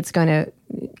think it's going to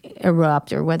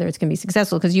erupt or whether it's going to be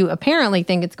successful because you apparently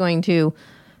think it's going to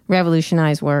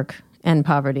revolutionize work, end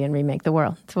poverty, and remake the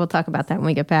world. So we'll talk about that when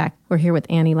we get back. We're here with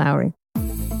Annie Lowrey.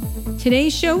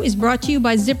 Today's show is brought to you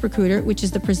by ZipRecruiter, which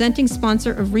is the presenting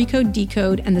sponsor of Recode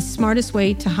Decode and the smartest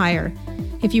way to hire.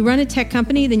 If you run a tech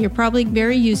company, then you're probably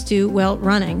very used to,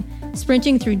 running.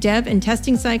 Sprinting through dev and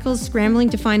testing cycles,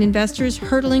 scrambling to find investors,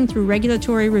 hurtling through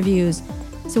regulatory reviews.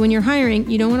 So when you're hiring,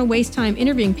 you don't want to waste time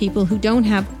interviewing people who don't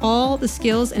have all the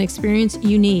skills and experience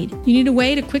you need. You need a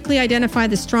way to quickly identify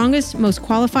the strongest, most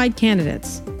qualified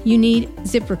candidates. You need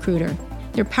ZipRecruiter.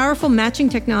 Their powerful matching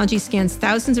technology scans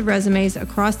thousands of resumes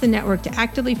across the network to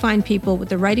actively find people with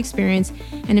the right experience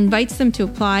and invites them to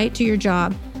apply to your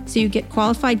job so you get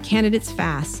qualified candidates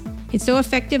fast. It's so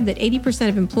effective that 80%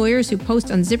 of employers who post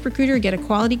on ZipRecruiter get a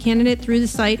quality candidate through the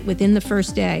site within the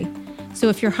first day. So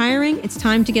if you're hiring, it's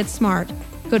time to get smart.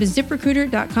 Go to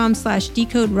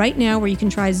ZipRecruiter.com/decode right now where you can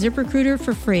try ZipRecruiter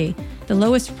for free, the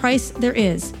lowest price there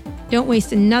is. Don't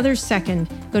waste another second.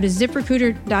 Go to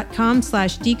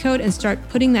ZipRecruiter.com/decode and start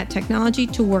putting that technology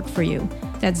to work for you.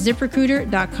 That's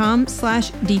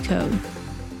ZipRecruiter.com/decode.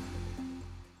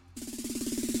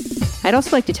 I'd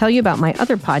also like to tell you about my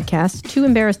other podcast, Too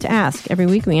Embarrassed to Ask. Every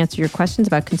week we answer your questions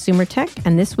about consumer tech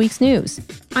and this week's news.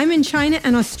 I'm in China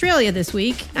and Australia this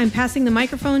week. I'm passing the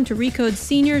microphone to Recode's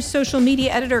senior social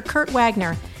media editor, Kurt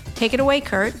Wagner. Take it away,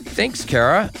 Kurt. Thanks,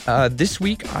 Kara. This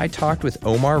week I talked with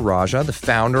Omar Raja, the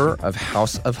founder of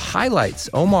House of Highlights.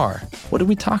 Omar, what did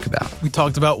we talk about? We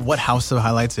talked about what House of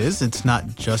Highlights is. It's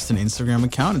not just an Instagram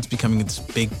account. It's becoming this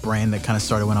big brand that kind of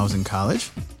started when I was in college.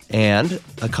 And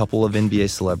a couple of NBA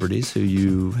celebrities who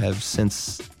you have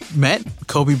since met,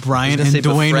 Kobe Bryant and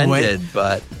Dwayne Wade.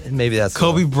 But maybe that's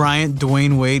Kobe Bryant,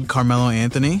 Dwayne Wade, Carmelo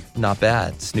Anthony. Not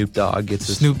bad. Snoop Dogg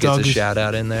gets a shout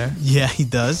out in there. Yeah, he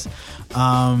does.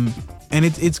 And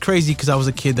it's crazy because I was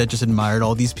a kid that just admired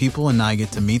all these people, and now I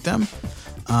get to meet them.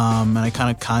 And I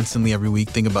kind of constantly every week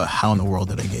think about how in the world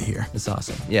did I get here. It's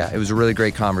awesome. Yeah, it was a really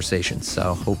great conversation.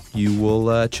 So hope you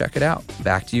will check it out.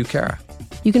 Back to you, Kara.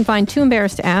 You can find Too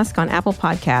Embarrassed to Ask on Apple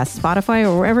Podcasts, Spotify,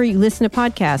 or wherever you listen to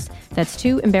podcasts. That's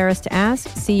Too Embarrassed to Ask.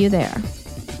 See you there.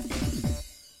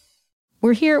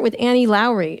 We're here with Annie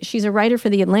Lowrey. She's a writer for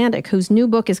The Atlantic, whose new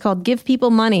book is called Give People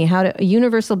Money, How a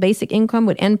Universal Basic Income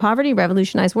Would End Poverty,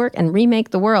 Revolutionize Work, and Remake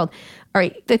the World. All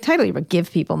right, the title of Give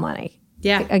People Money.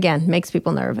 Yeah. Again, makes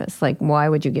people nervous. Like, why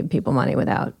would you give people money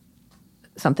without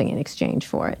something in exchange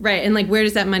for it? Right. And where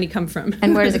does that money come from?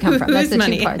 And where does it come from? That's the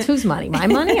money? Two parts. Whose money? My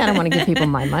money? I don't want to give people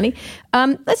my money.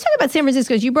 Let's talk about San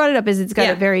Francisco. You brought it up as it's got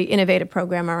a very innovative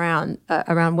program around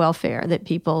welfare that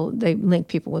they link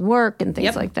people with work and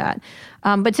things like that.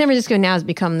 But San Francisco now has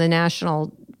become the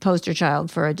national poster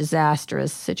child for a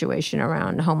disastrous situation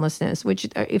around homelessness, which,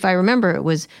 if I remember, it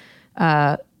was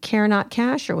Care Not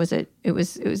Cash, or was it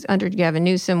was under Gavin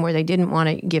Newsom where they didn't want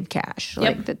to give cash,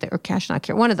 or Cash Not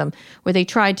Care, one of them, where they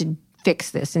tried to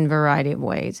fix this in a variety of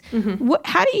ways.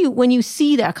 How do you, when you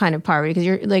see that kind of poverty, because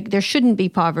you're like, there shouldn't be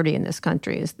poverty in this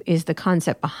country, is the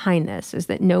concept behind this, is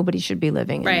that nobody should be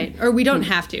living right, or we don't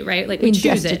have to, right? Like we in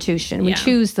choose destitution. it. We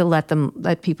choose to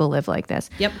let people live like this.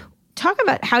 Yep. Talk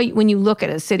about how, when you look at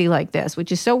a city like this,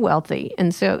 which is so wealthy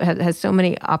and so has so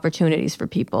many opportunities for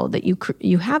people, that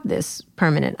you have this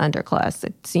permanent underclass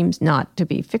that seems not to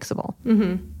be fixable.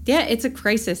 Yeah, it's a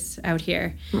crisis out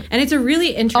here. And it's a really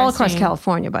interesting... All across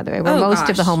California, by the way, where most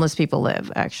of the homeless people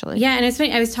live, actually. Yeah, and it's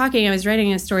funny. I was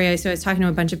writing a story, so I was talking to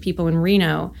a bunch of people in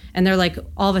Reno, and they're like,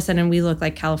 all of a sudden, we look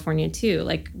like California, too.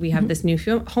 Like, we have this new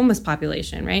homeless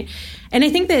population, right? And I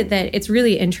think that it's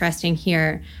really interesting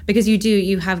here, because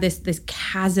you have this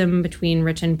chasm between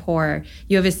rich and poor.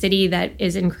 You have a city that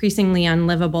is increasingly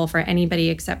unlivable for anybody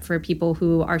except for people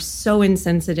who are so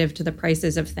insensitive to the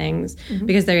prices of things,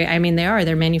 because they're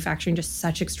manufacturing just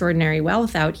such extraordinary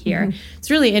wealth out here.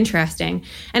 It's really interesting.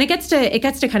 And it gets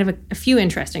to kind of a few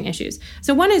interesting issues.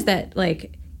 So one is that,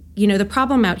 like, you know, the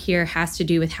problem out here has to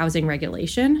do with housing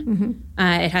regulation.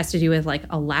 It has to do with like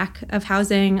a lack of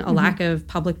housing, a lack of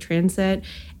public transit,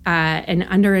 an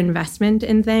underinvestment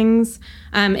in things.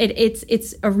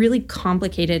 It's a really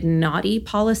complicated, knotty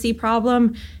policy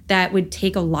problem that would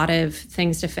take a lot of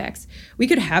things to fix. We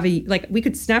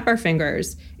could snap our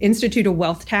fingers, institute a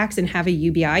wealth tax, and have a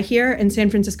UBI here, and San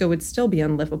Francisco would still be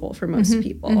unlivable for most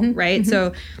people, right?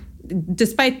 So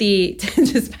despite the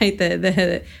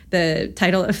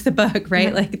title of the book,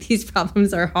 right? Like, these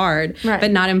problems are hard,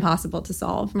 but not impossible to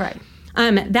solve. Right.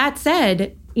 That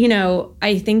said, you know,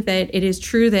 I think that it is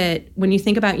true that when you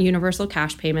think about universal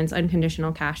cash payments,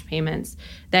 unconditional cash payments,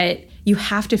 that you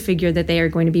have to figure that they are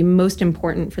going to be most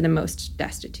important for the most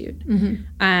destitute.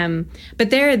 But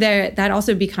that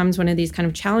also becomes one of these kind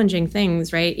of challenging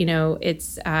things, right? You know,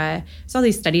 it's all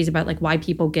these studies about like why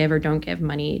people give or don't give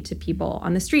money to people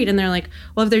on the street, and they're like,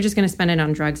 well, if they're just going to spend it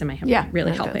on drugs, am I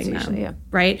really helping them? Usually,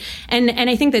 right? And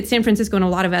I think that San Francisco and a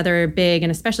lot of other big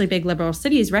and especially big liberal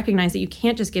cities recognize that you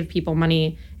can't just give people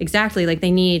money exactly. Like,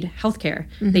 they need healthcare,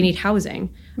 they need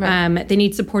housing, they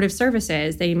need supportive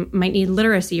services, they might need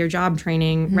literacy or job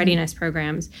training, readiness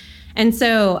programs. And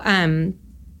so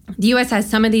the U.S. has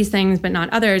some of these things, but not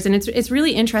others. And it's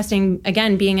really interesting,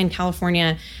 again, being in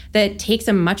California, that takes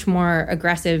a much more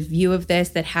aggressive view of this,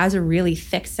 that has a really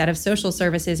thick set of social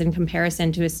services in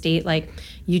comparison to a state like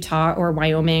Utah or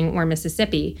Wyoming or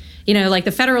Mississippi. You know, like,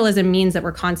 the federalism means that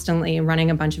we're constantly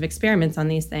running a bunch of experiments on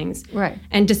these things. Right.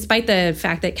 And despite the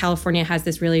fact that California has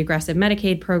this really aggressive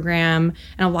Medicaid program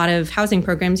and a lot of housing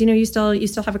programs, you know, you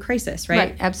still have a crisis, right?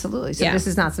 Right, absolutely. So this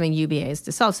is not something UBA is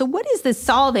to solve. So what is the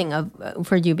solving of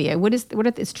for UBA? What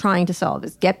it's trying to solve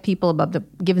is get people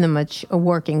give them a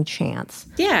working chance.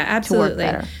 Yeah, absolutely. To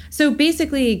work better. So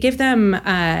basically, give them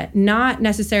not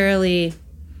necessarily,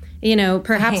 you know,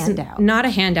 perhaps not a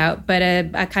handout, but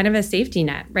a kind of a safety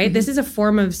net, right? This is a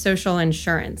form of social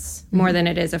insurance more than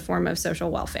it is a form of social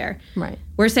welfare. Right.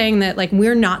 We're saying that, like,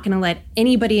 we're not going to let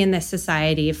anybody in this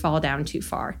society fall down too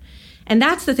far. And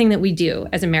that's the thing that we do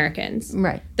as Americans.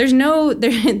 Right. There's no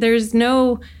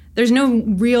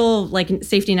real, like,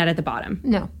 safety net at the bottom.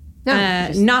 No.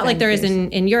 Not like there is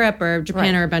in Europe or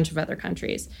Japan or a bunch of other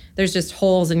countries. There's just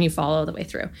holes and you follow the way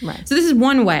through. Right. So this is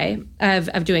one way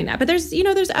of doing that. But there's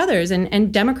others.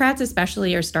 And Democrats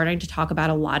especially are starting to talk about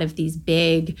a lot of these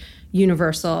big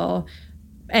universal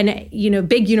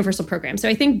programs. So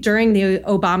I think during the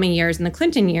Obama years and the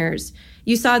Clinton years,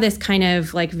 you saw this kind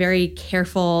of like very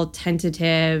careful,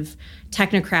 tentative,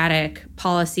 technocratic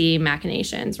policy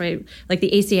machinations, right? Like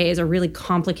the ACA is a really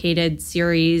complicated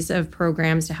series of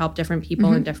programs to help different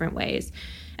people in different ways.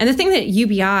 And the thing that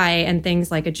UBI and things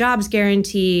like a jobs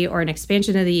guarantee or an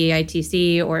expansion of the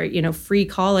EITC or, you know, free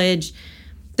college,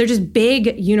 they're just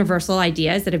big universal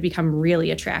ideas that have become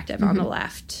really attractive on the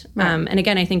left. Right. And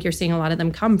again, I think you're seeing a lot of them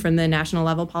come from the national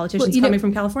level politicians coming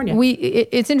from California.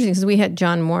 It's interesting because we had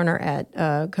John Warner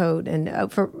at Code,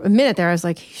 and for a minute there I was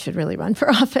like, he should really run for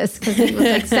office because he was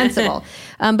like sensible.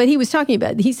 But he was talking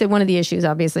about, he said one of the issues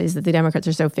obviously is that the Democrats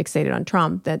are so fixated on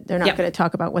Trump that they're not going to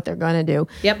talk about what they're going to do.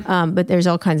 But there's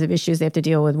all kinds of issues they have to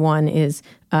deal with. One is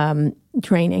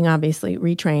training, obviously,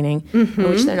 retraining,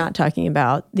 which they're not talking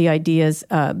about. The ideas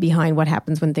behind what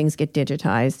happens when things get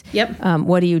digitized.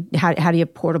 How do you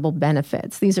have portable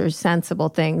benefits? These are sensible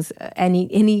things. And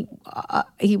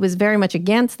he was very much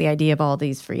against the idea of all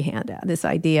these free handouts, this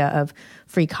idea of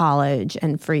free college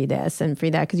and free this and free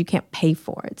that, because you can't pay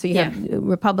for it. So you have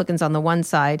Republicans on the one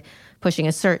side pushing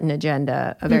a certain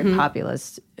agenda, a very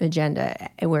populist agenda,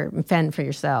 where fend for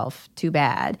yourself, too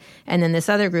bad. And then this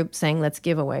other group saying, let's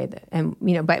give away and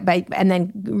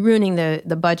then ruining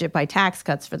the budget by tax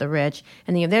cuts for the rich.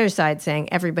 And the other side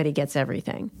saying everybody gets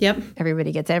everything. Yep.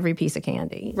 Everybody gets every piece of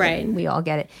candy. Right. We all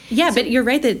get it. Yeah, but you're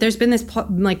right that there's been this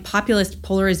populist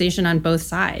polarization on both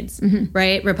sides,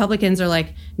 right? Republicans are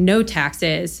like, no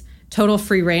taxes, total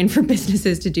free reign for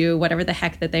businesses to do whatever the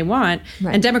heck that they want.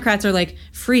 Right. And Democrats are like,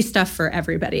 free stuff for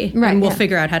everybody. Right, and we'll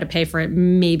figure out how to pay for it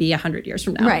maybe 100 years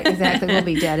from now. Right, exactly. We'll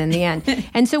be dead in the end.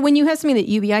 And so when you have something that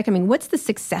UBI coming, what's the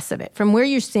success of it? From where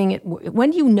you're seeing it,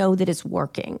 when do you know that it's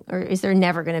working? Or is there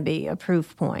never going to be a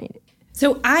proof point?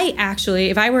 So I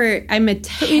actually, I'm a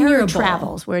terrible... In your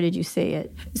travels, where did you see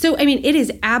it? So, I mean, it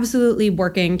is absolutely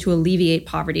working to alleviate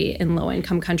poverty in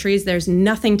low-income countries. There's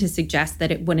nothing to suggest that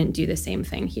it wouldn't do the same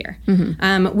thing here.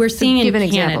 We're seeing in Canada... Give an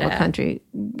example of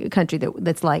a country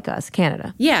that's like us,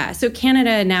 Canada. Yeah, so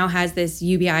Canada now has this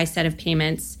UBI set of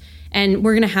payments, and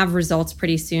we're going to have results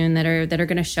pretty soon that are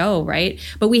going to show, right?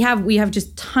 But we have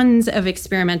just tons of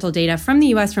experimental data from the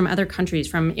U.S., from other countries,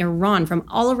 from Iran, from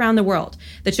all around the world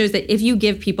that shows that if you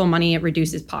give people money, it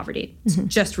reduces poverty. It's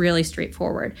just really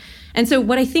straightforward. And so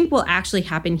what I think will actually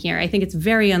happen here, I think it's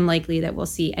very unlikely that we'll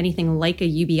see anything like a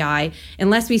UBI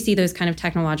unless we see those kind of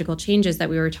technological changes that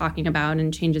we were talking about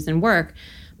and changes in work.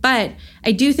 But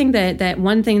I do think that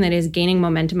one thing that is gaining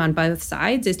momentum on both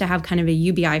sides is to have kind of a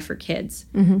UBI for kids.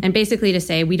 And basically to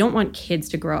say, we don't want kids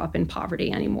to grow up in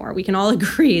poverty anymore. We can all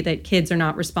agree that kids are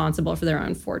not responsible for their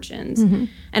own fortunes. And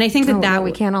I think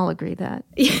we can't all agree that.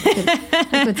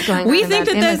 What's going on we think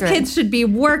that those kids should be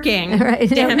working.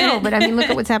 Right. No, but I mean, look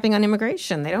at what's happening on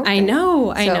immigration. They don't. I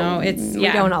know. We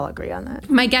don't all agree on that.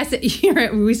 My guess,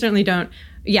 we certainly don't.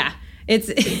 Yeah.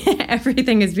 It's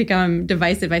everything has become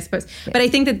divisive, I suppose. Yeah. But I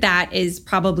think that is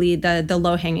probably the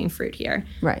low-hanging fruit here.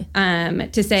 Right.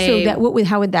 To say... So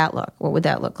how would that look? What would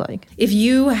that look like? If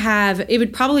you have... It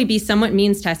would probably be somewhat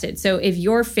means-tested. So if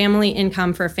your family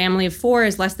income for a family of 4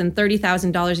 is less than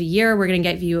 $30,000 a year, we're going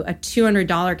to give you a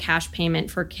 $200 cash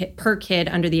payment per kid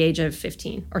under the age of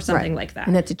 15 or something like that.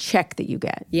 And that's a check that you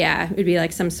get. Yeah. It would be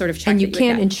like some sort of check. And you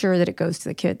can't ensure that it goes to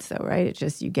the kids, though, right? It's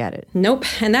just you get it. Nope.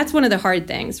 And that's one of the hard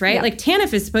things, right? Yeah. Like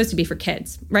TANF is supposed to be for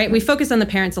kids, right? We focus on the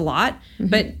parents a lot,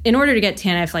 but in order to get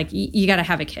TANF, like you got to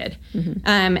have a kid.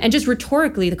 And just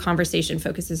rhetorically, the conversation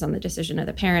focuses on the decision of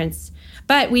the parents.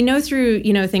 But we know through,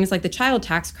 things like the child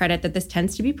tax credit that this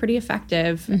tends to be pretty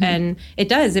effective. And it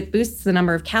does. It boosts the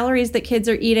number of calories that kids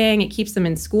are eating. It keeps them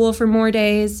in school for more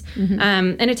days.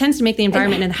 And it tends to make the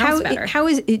environment in the house better. How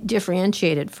is it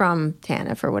differentiated from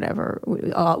TANF or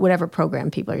whatever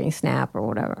program people are getting, SNAP or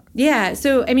whatever? Yeah.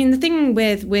 So, I mean, the thing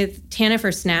with TANF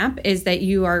or SNAP is that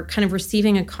you are kind of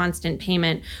receiving a constant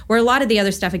payment, where a lot of the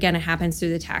other stuff, again, it happens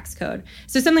through the tax code.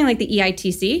 So something like the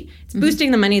EITC, it's boosting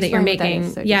the money that you're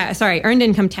making. Earned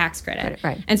income tax credit.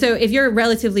 Right. And so if you're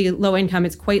relatively low income,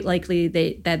 it's quite likely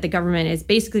that the government is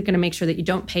basically going to make sure that you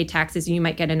don't pay taxes and you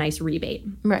might get a nice rebate.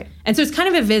 Right. And so it's kind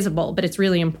of invisible, but it's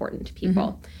really important to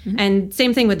people. And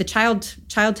same thing with the child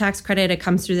tax credit. It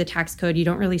comes through the tax code. You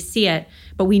don't really see it,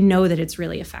 but we know that it's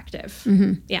really effective.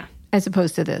 Yeah. As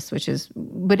opposed to this,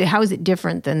 but how is it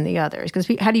different than the others? Because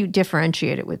how do you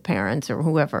differentiate it with parents or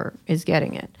whoever is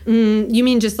getting it? You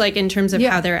mean just like in terms of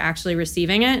how they're actually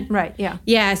receiving it? Right, yeah.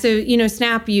 Yeah, so,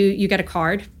 SNAP, you get a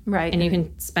card. Right. And you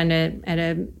can spend it at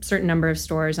a certain number of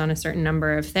stores on a certain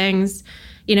number of things.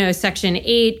 Section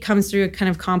 8 comes through a kind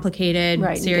of complicated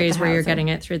series where you're getting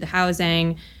it through the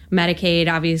housing. Medicaid,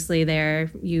 obviously,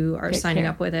 there you are signing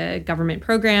up with a government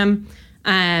program.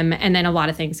 And then a lot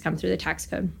of things come through the tax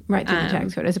code. Right, through the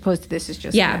tax code, as opposed to this is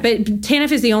just... Yeah, but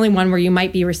TANF is the only one where you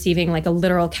might be receiving like a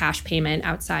literal cash payment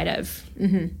outside of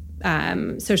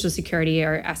Social Security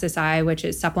or SSI, which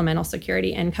is Supplemental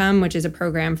Security Income, which is a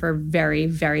program for very,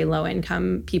 very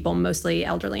low-income people, mostly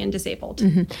elderly and disabled.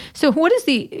 So what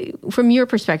is from your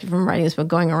perspective, from writing this book,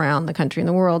 going around the country and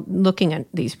the world, looking at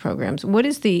these programs, what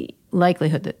is the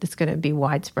likelihood that it's going to be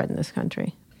widespread in this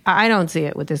country? I don't see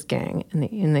it with this gang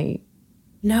in the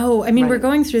No, I mean, we're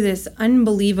going through this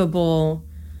unbelievable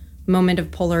moment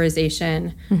of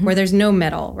polarization where there's no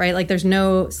middle, right? Like there's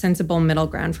no sensible middle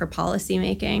ground for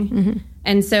policymaking.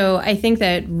 And so I think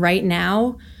that right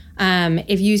now,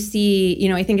 if you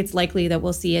see, I think it's likely that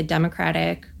we'll see a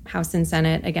Democratic House and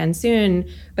Senate again soon,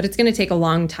 but it's going to take a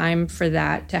long time for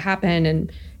that to happen.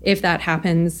 And if that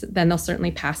happens, then they'll certainly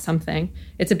pass something.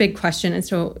 It's a big question as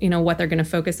to, what they're going to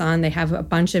focus on. They have a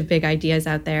bunch of big ideas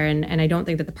out there, and I don't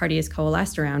think that the party has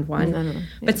coalesced around one. No. Yeah.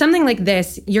 But something like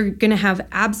this, you're going to have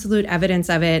absolute evidence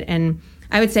of it. And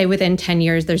I would say within 10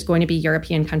 years, there's going to be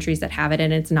European countries that have it,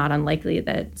 and it's not unlikely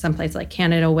that someplace like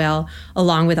Canada will,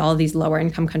 along with all of these lower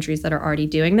income countries that are already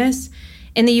doing this.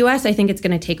 In the US, I think it's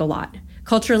going to take a lot.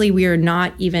 Culturally, we are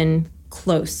not even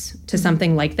close to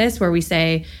something like this where we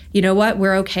say, you know what,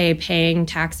 we're okay paying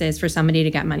taxes for somebody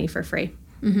to get money for free.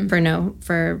 For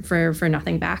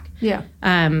nothing back. Yeah.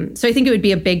 So I think it would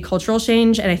be a big cultural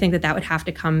change, and I think that would have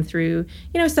to come through,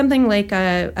 something like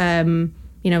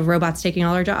robots taking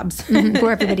all our jobs,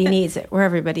 where everybody needs it,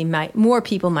 where more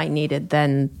people might need it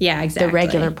than exactly. the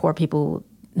regular poor people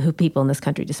who people in this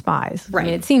country despise. Right. I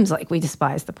mean, it seems like we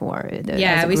despise the poor.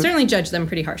 We certainly judge them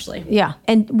pretty harshly. Yeah.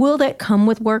 And will that come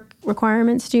with work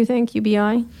requirements, do you think,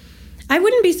 UBI? I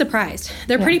wouldn't be surprised.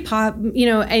 They're pretty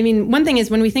one thing is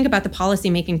when we think about the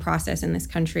policymaking process in this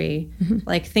country,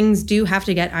 like things do have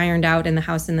to get ironed out in the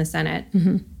House and the Senate.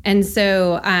 And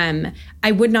so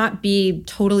I would not be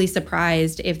totally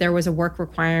surprised if there was a work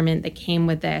requirement that came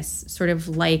with this, sort of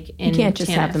like in You can't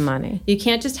just TANF. have the money. You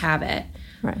can't just have it.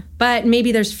 Right. But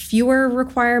maybe there's fewer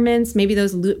requirements. Maybe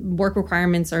those work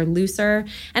requirements are looser.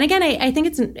 And again, I think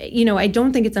it's, I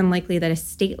don't think it's unlikely that a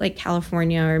state like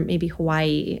California or maybe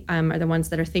Hawaii are the ones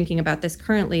that are thinking about this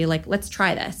currently, like, let's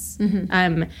try this.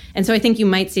 And so I think you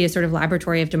might see a sort of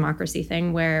laboratory of democracy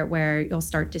thing where you'll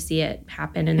start to see it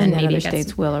happen. And then maybe other it gets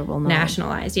states will or will not.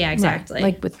 Nationalized. Yeah, exactly.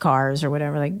 Right. Like with cars or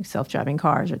whatever, like self-driving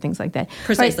cars or things like that.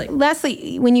 Precisely. Right.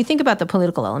 Leslie, when you think about the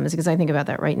political elements, because I think about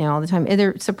that right now all the time, are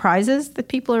there surprises that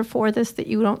people are for this that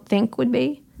you don't think would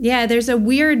be? Yeah, there's a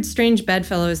weird, strange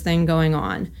bedfellows thing going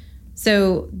on.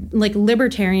 So, like,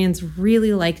 libertarians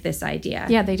really like this idea.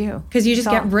 Yeah, they do. Because you just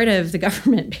get rid of the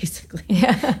government, basically.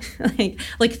 Yeah.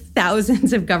 like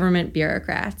thousands of government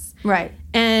bureaucrats. Right.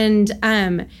 And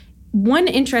one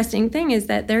interesting thing is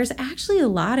that there's actually a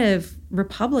lot of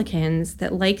Republicans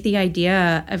that like the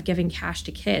idea of giving cash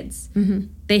to kids.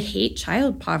 They hate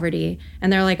child poverty,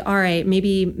 and they're like, all right,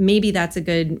 maybe that's a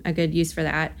good use for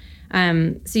that.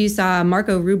 So you saw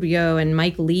Marco Rubio and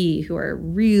Mike Lee, who are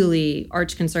really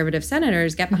arch conservative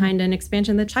senators, get behind an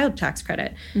expansion of the child tax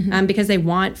credit because they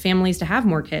want families to have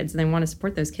more kids and they want to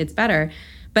support those kids better.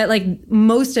 But like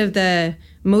most of the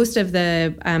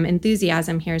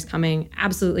enthusiasm here is coming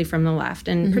absolutely from the left,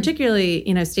 and particularly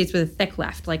states with a thick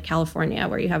left like California,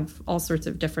 where you have all sorts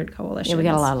of different coalitions. Yeah, we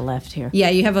got a lot of left here. Yeah,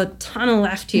 you have a ton of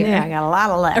left here. Yeah, I got a lot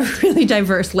of left. A really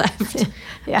diverse left.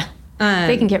 Yeah.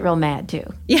 They can get real mad too.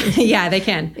 Yeah, they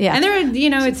can. Yeah. And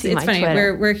they're, it's funny.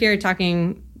 Twitter. We're here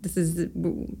talking. This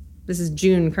is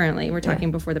June currently. We're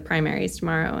talking before the primaries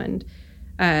tomorrow,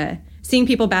 and seeing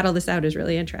people battle this out is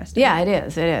really interesting. Yeah, it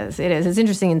is. It's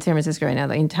interesting in San Francisco right now.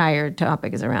 The entire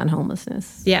topic is around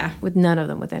homelessness. Yeah, with none of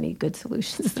them with any good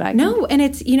solutions that I can. No, and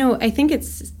it's I think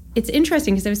it's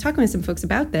interesting because I was talking with some folks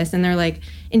about this, and they're like,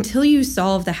 until you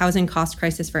solve the housing cost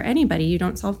crisis for anybody, you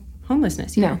don't solve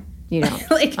homelessness here. No. You know,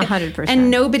 100%. And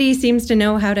nobody seems to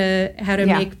know how to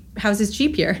make houses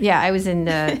cheap here. Yeah, I was in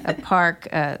a park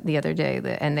the other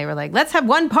day, and they were like, "Let's have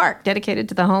one park dedicated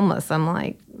to the homeless." I'm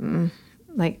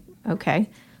like, okay,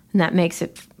 and that makes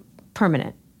it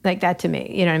permanent. Like that to me,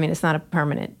 you know what I mean? It's not a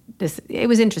permanent. It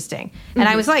was interesting, and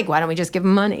I was like, "Why don't we just give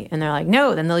them money?" And they're like,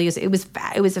 "No." Then they'll use it. It was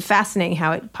fascinating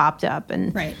how it popped up,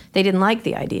 and they didn't like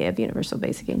the idea of universal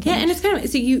basic income. Yeah, and it's kind of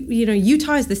so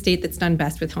Utah is the state that's done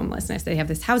best with homelessness. They have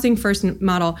this housing first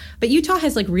model, but Utah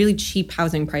has like really cheap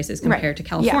housing prices compared to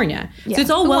California. Yeah. So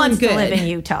it's all Who well and wants good to live in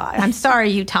Utah. I'm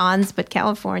sorry, Utahns, but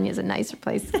California is a nicer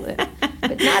place to live.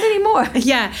 But not anymore.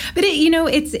 Yeah, but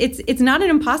it's not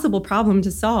an impossible problem to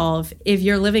solve if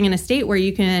you're living in a state where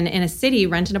you can, in a city,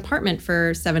 rent an apartment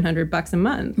for $700 a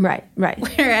month. Right.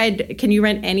 Where can you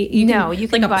rent any? You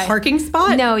can buy a parking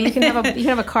spot. No, you can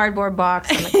have a cardboard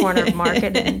box on the corner of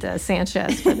Market and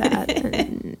Sanchez for that,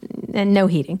 and no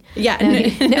heating. Yeah,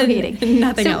 no heating.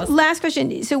 Nothing else. Last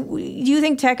question. So, do you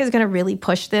think tech is going to really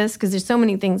push this? Because there's so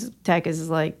many things tech is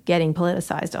like getting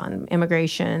politicized on,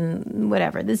 immigration,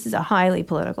 whatever. This is a highly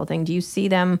political thing. Do you see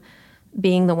them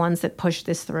being the ones that push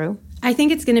this through? I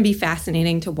think it's going to be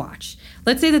fascinating to watch.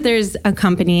 Let's say that there's a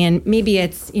company, and maybe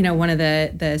it's one of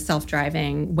the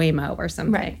self-driving Waymo or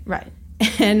something. Right.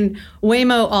 And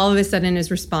Waymo all of a sudden is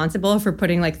responsible for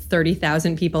putting like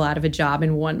 30,000 people out of a job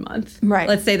in 1 month. Right.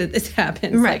 Let's say that this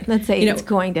happens. Right. Let's say it's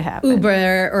going to happen.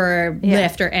 Uber or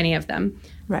Lyft or any of them.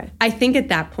 Right. I think at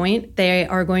that point, they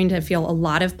are going to feel a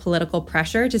lot of political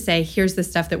pressure to say, here's the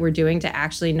stuff that we're doing to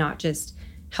actually not just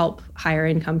help higher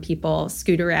income people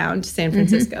scoot around San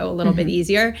Francisco a little bit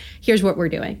easier. Here's what we're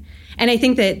doing. And I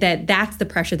think that that's the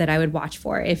pressure that I would watch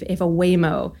for if a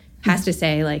Waymo has to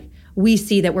say like, we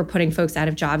see that we're putting folks out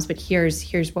of jobs, but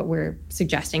here's what we're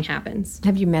suggesting happens.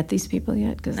 Have you met these people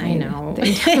yet? Because I know.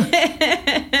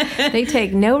 They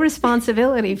take no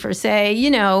responsibility for, say,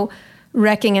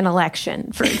 wrecking an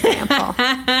election, for example.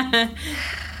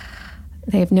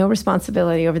 They have no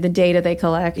responsibility over the data they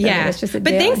collect. Yeah, it's just but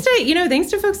thanks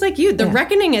to folks like you, the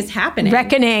reckoning is happening.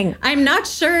 Reckoning. I'm not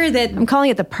sure that I'm calling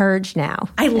it the purge now.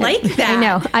 I like that. I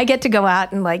know. I get to go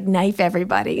out and knife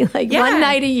everybody one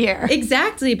night a year.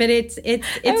 Exactly, but it's so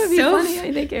funny.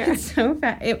 I think it's so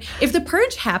fast. If the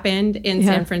purge happened in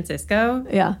San Francisco,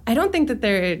 I don't think that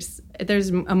there's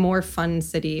a more fun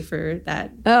city for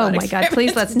that. Oh my God!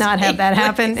 Please let's not have that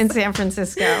happen in San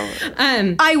Francisco.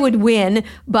 I would win,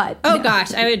 but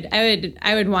gosh,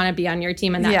 I would want to be on your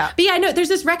team on that. Yeah. But no, there's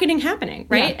this reckoning happening,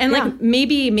 right? And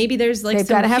maybe there's they've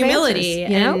some have humility.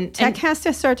 Answers, tech has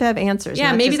to start to have answers.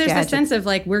 Yeah, maybe there's gadgets. a sense of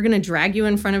we're going to drag you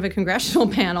in front of a congressional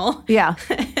panel. Yeah,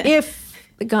 if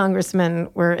the congressmen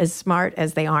were as smart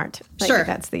as they aren't. Sure.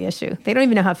 That's the issue. They don't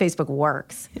even know how Facebook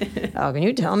works. Can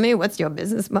you tell me what's your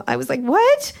business? I was like,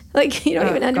 what? You don't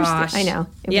even understand. Gosh. I know.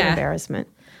 It was an embarrassment.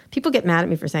 People get mad at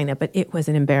me for saying that, but it was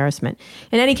an embarrassment.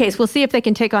 In any case, we'll see if they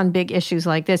can take on big issues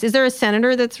like this. Is there a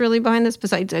senator that's really behind this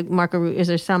besides Marco Rubio? Is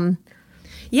there some?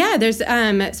 Yeah, there's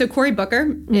so Cory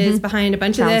Booker is behind a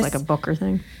bunch of this. Sounds like a Booker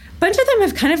thing. A bunch of them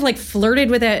have kind of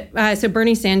flirted with it. So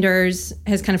Bernie Sanders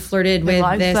has kind of flirted with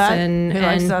this, and he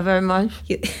likes that very much.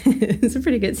 It's a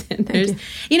pretty good Sanders,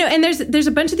 and there's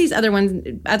a bunch of these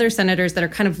other senators that are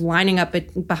kind of lining up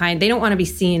behind. They don't want to be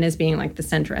seen as being the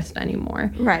centrist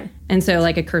anymore, right? And so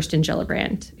a Kirsten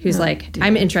Gillibrand, who's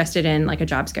I'm interested in a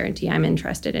jobs guarantee. I'm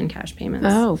interested in cash payments.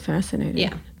 Oh, fascinating.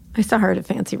 Yeah. I saw her at a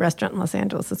fancy restaurant in Los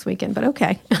Angeles this weekend, but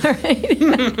okay. All right.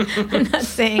 I'm not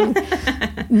saying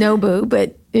no boo,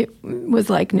 but it was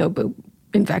no boo.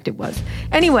 In fact, it was.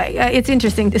 Anyway, it's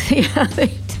interesting to see how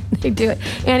they do it.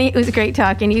 Annie, it was great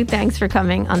talking to you. Thanks for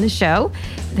coming on the show.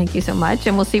 Thank you so much.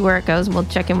 And we'll see where it goes. We'll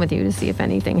check in with you to see if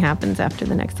anything happens after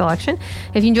the next election.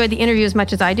 If you enjoyed the interview as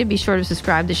much as I did, be sure to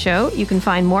subscribe to the show. You can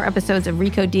find more episodes of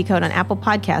Recode Decode on Apple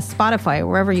Podcasts, Spotify, or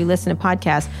wherever you listen to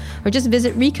podcasts, or just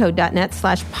visit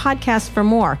recode.net/podcast for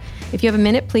more. If you have a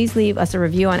minute, please leave us a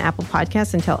review on Apple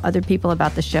Podcasts and tell other people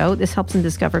about the show. This helps them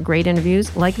discover great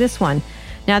interviews like this one.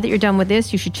 Now that you're done with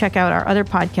this, you should check out our other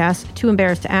podcasts, Too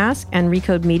Embarrassed to Ask and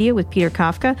Recode Media with Peter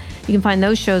Kafka. You can find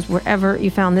those shows wherever you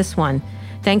found this one.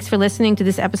 Thanks for listening to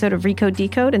this episode of Recode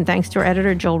Decode, and thanks to our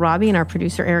editor, Joel Robbie, and our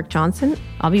producer, Eric Johnson.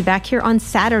 I'll be back here on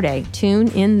Saturday. Tune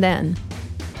in then.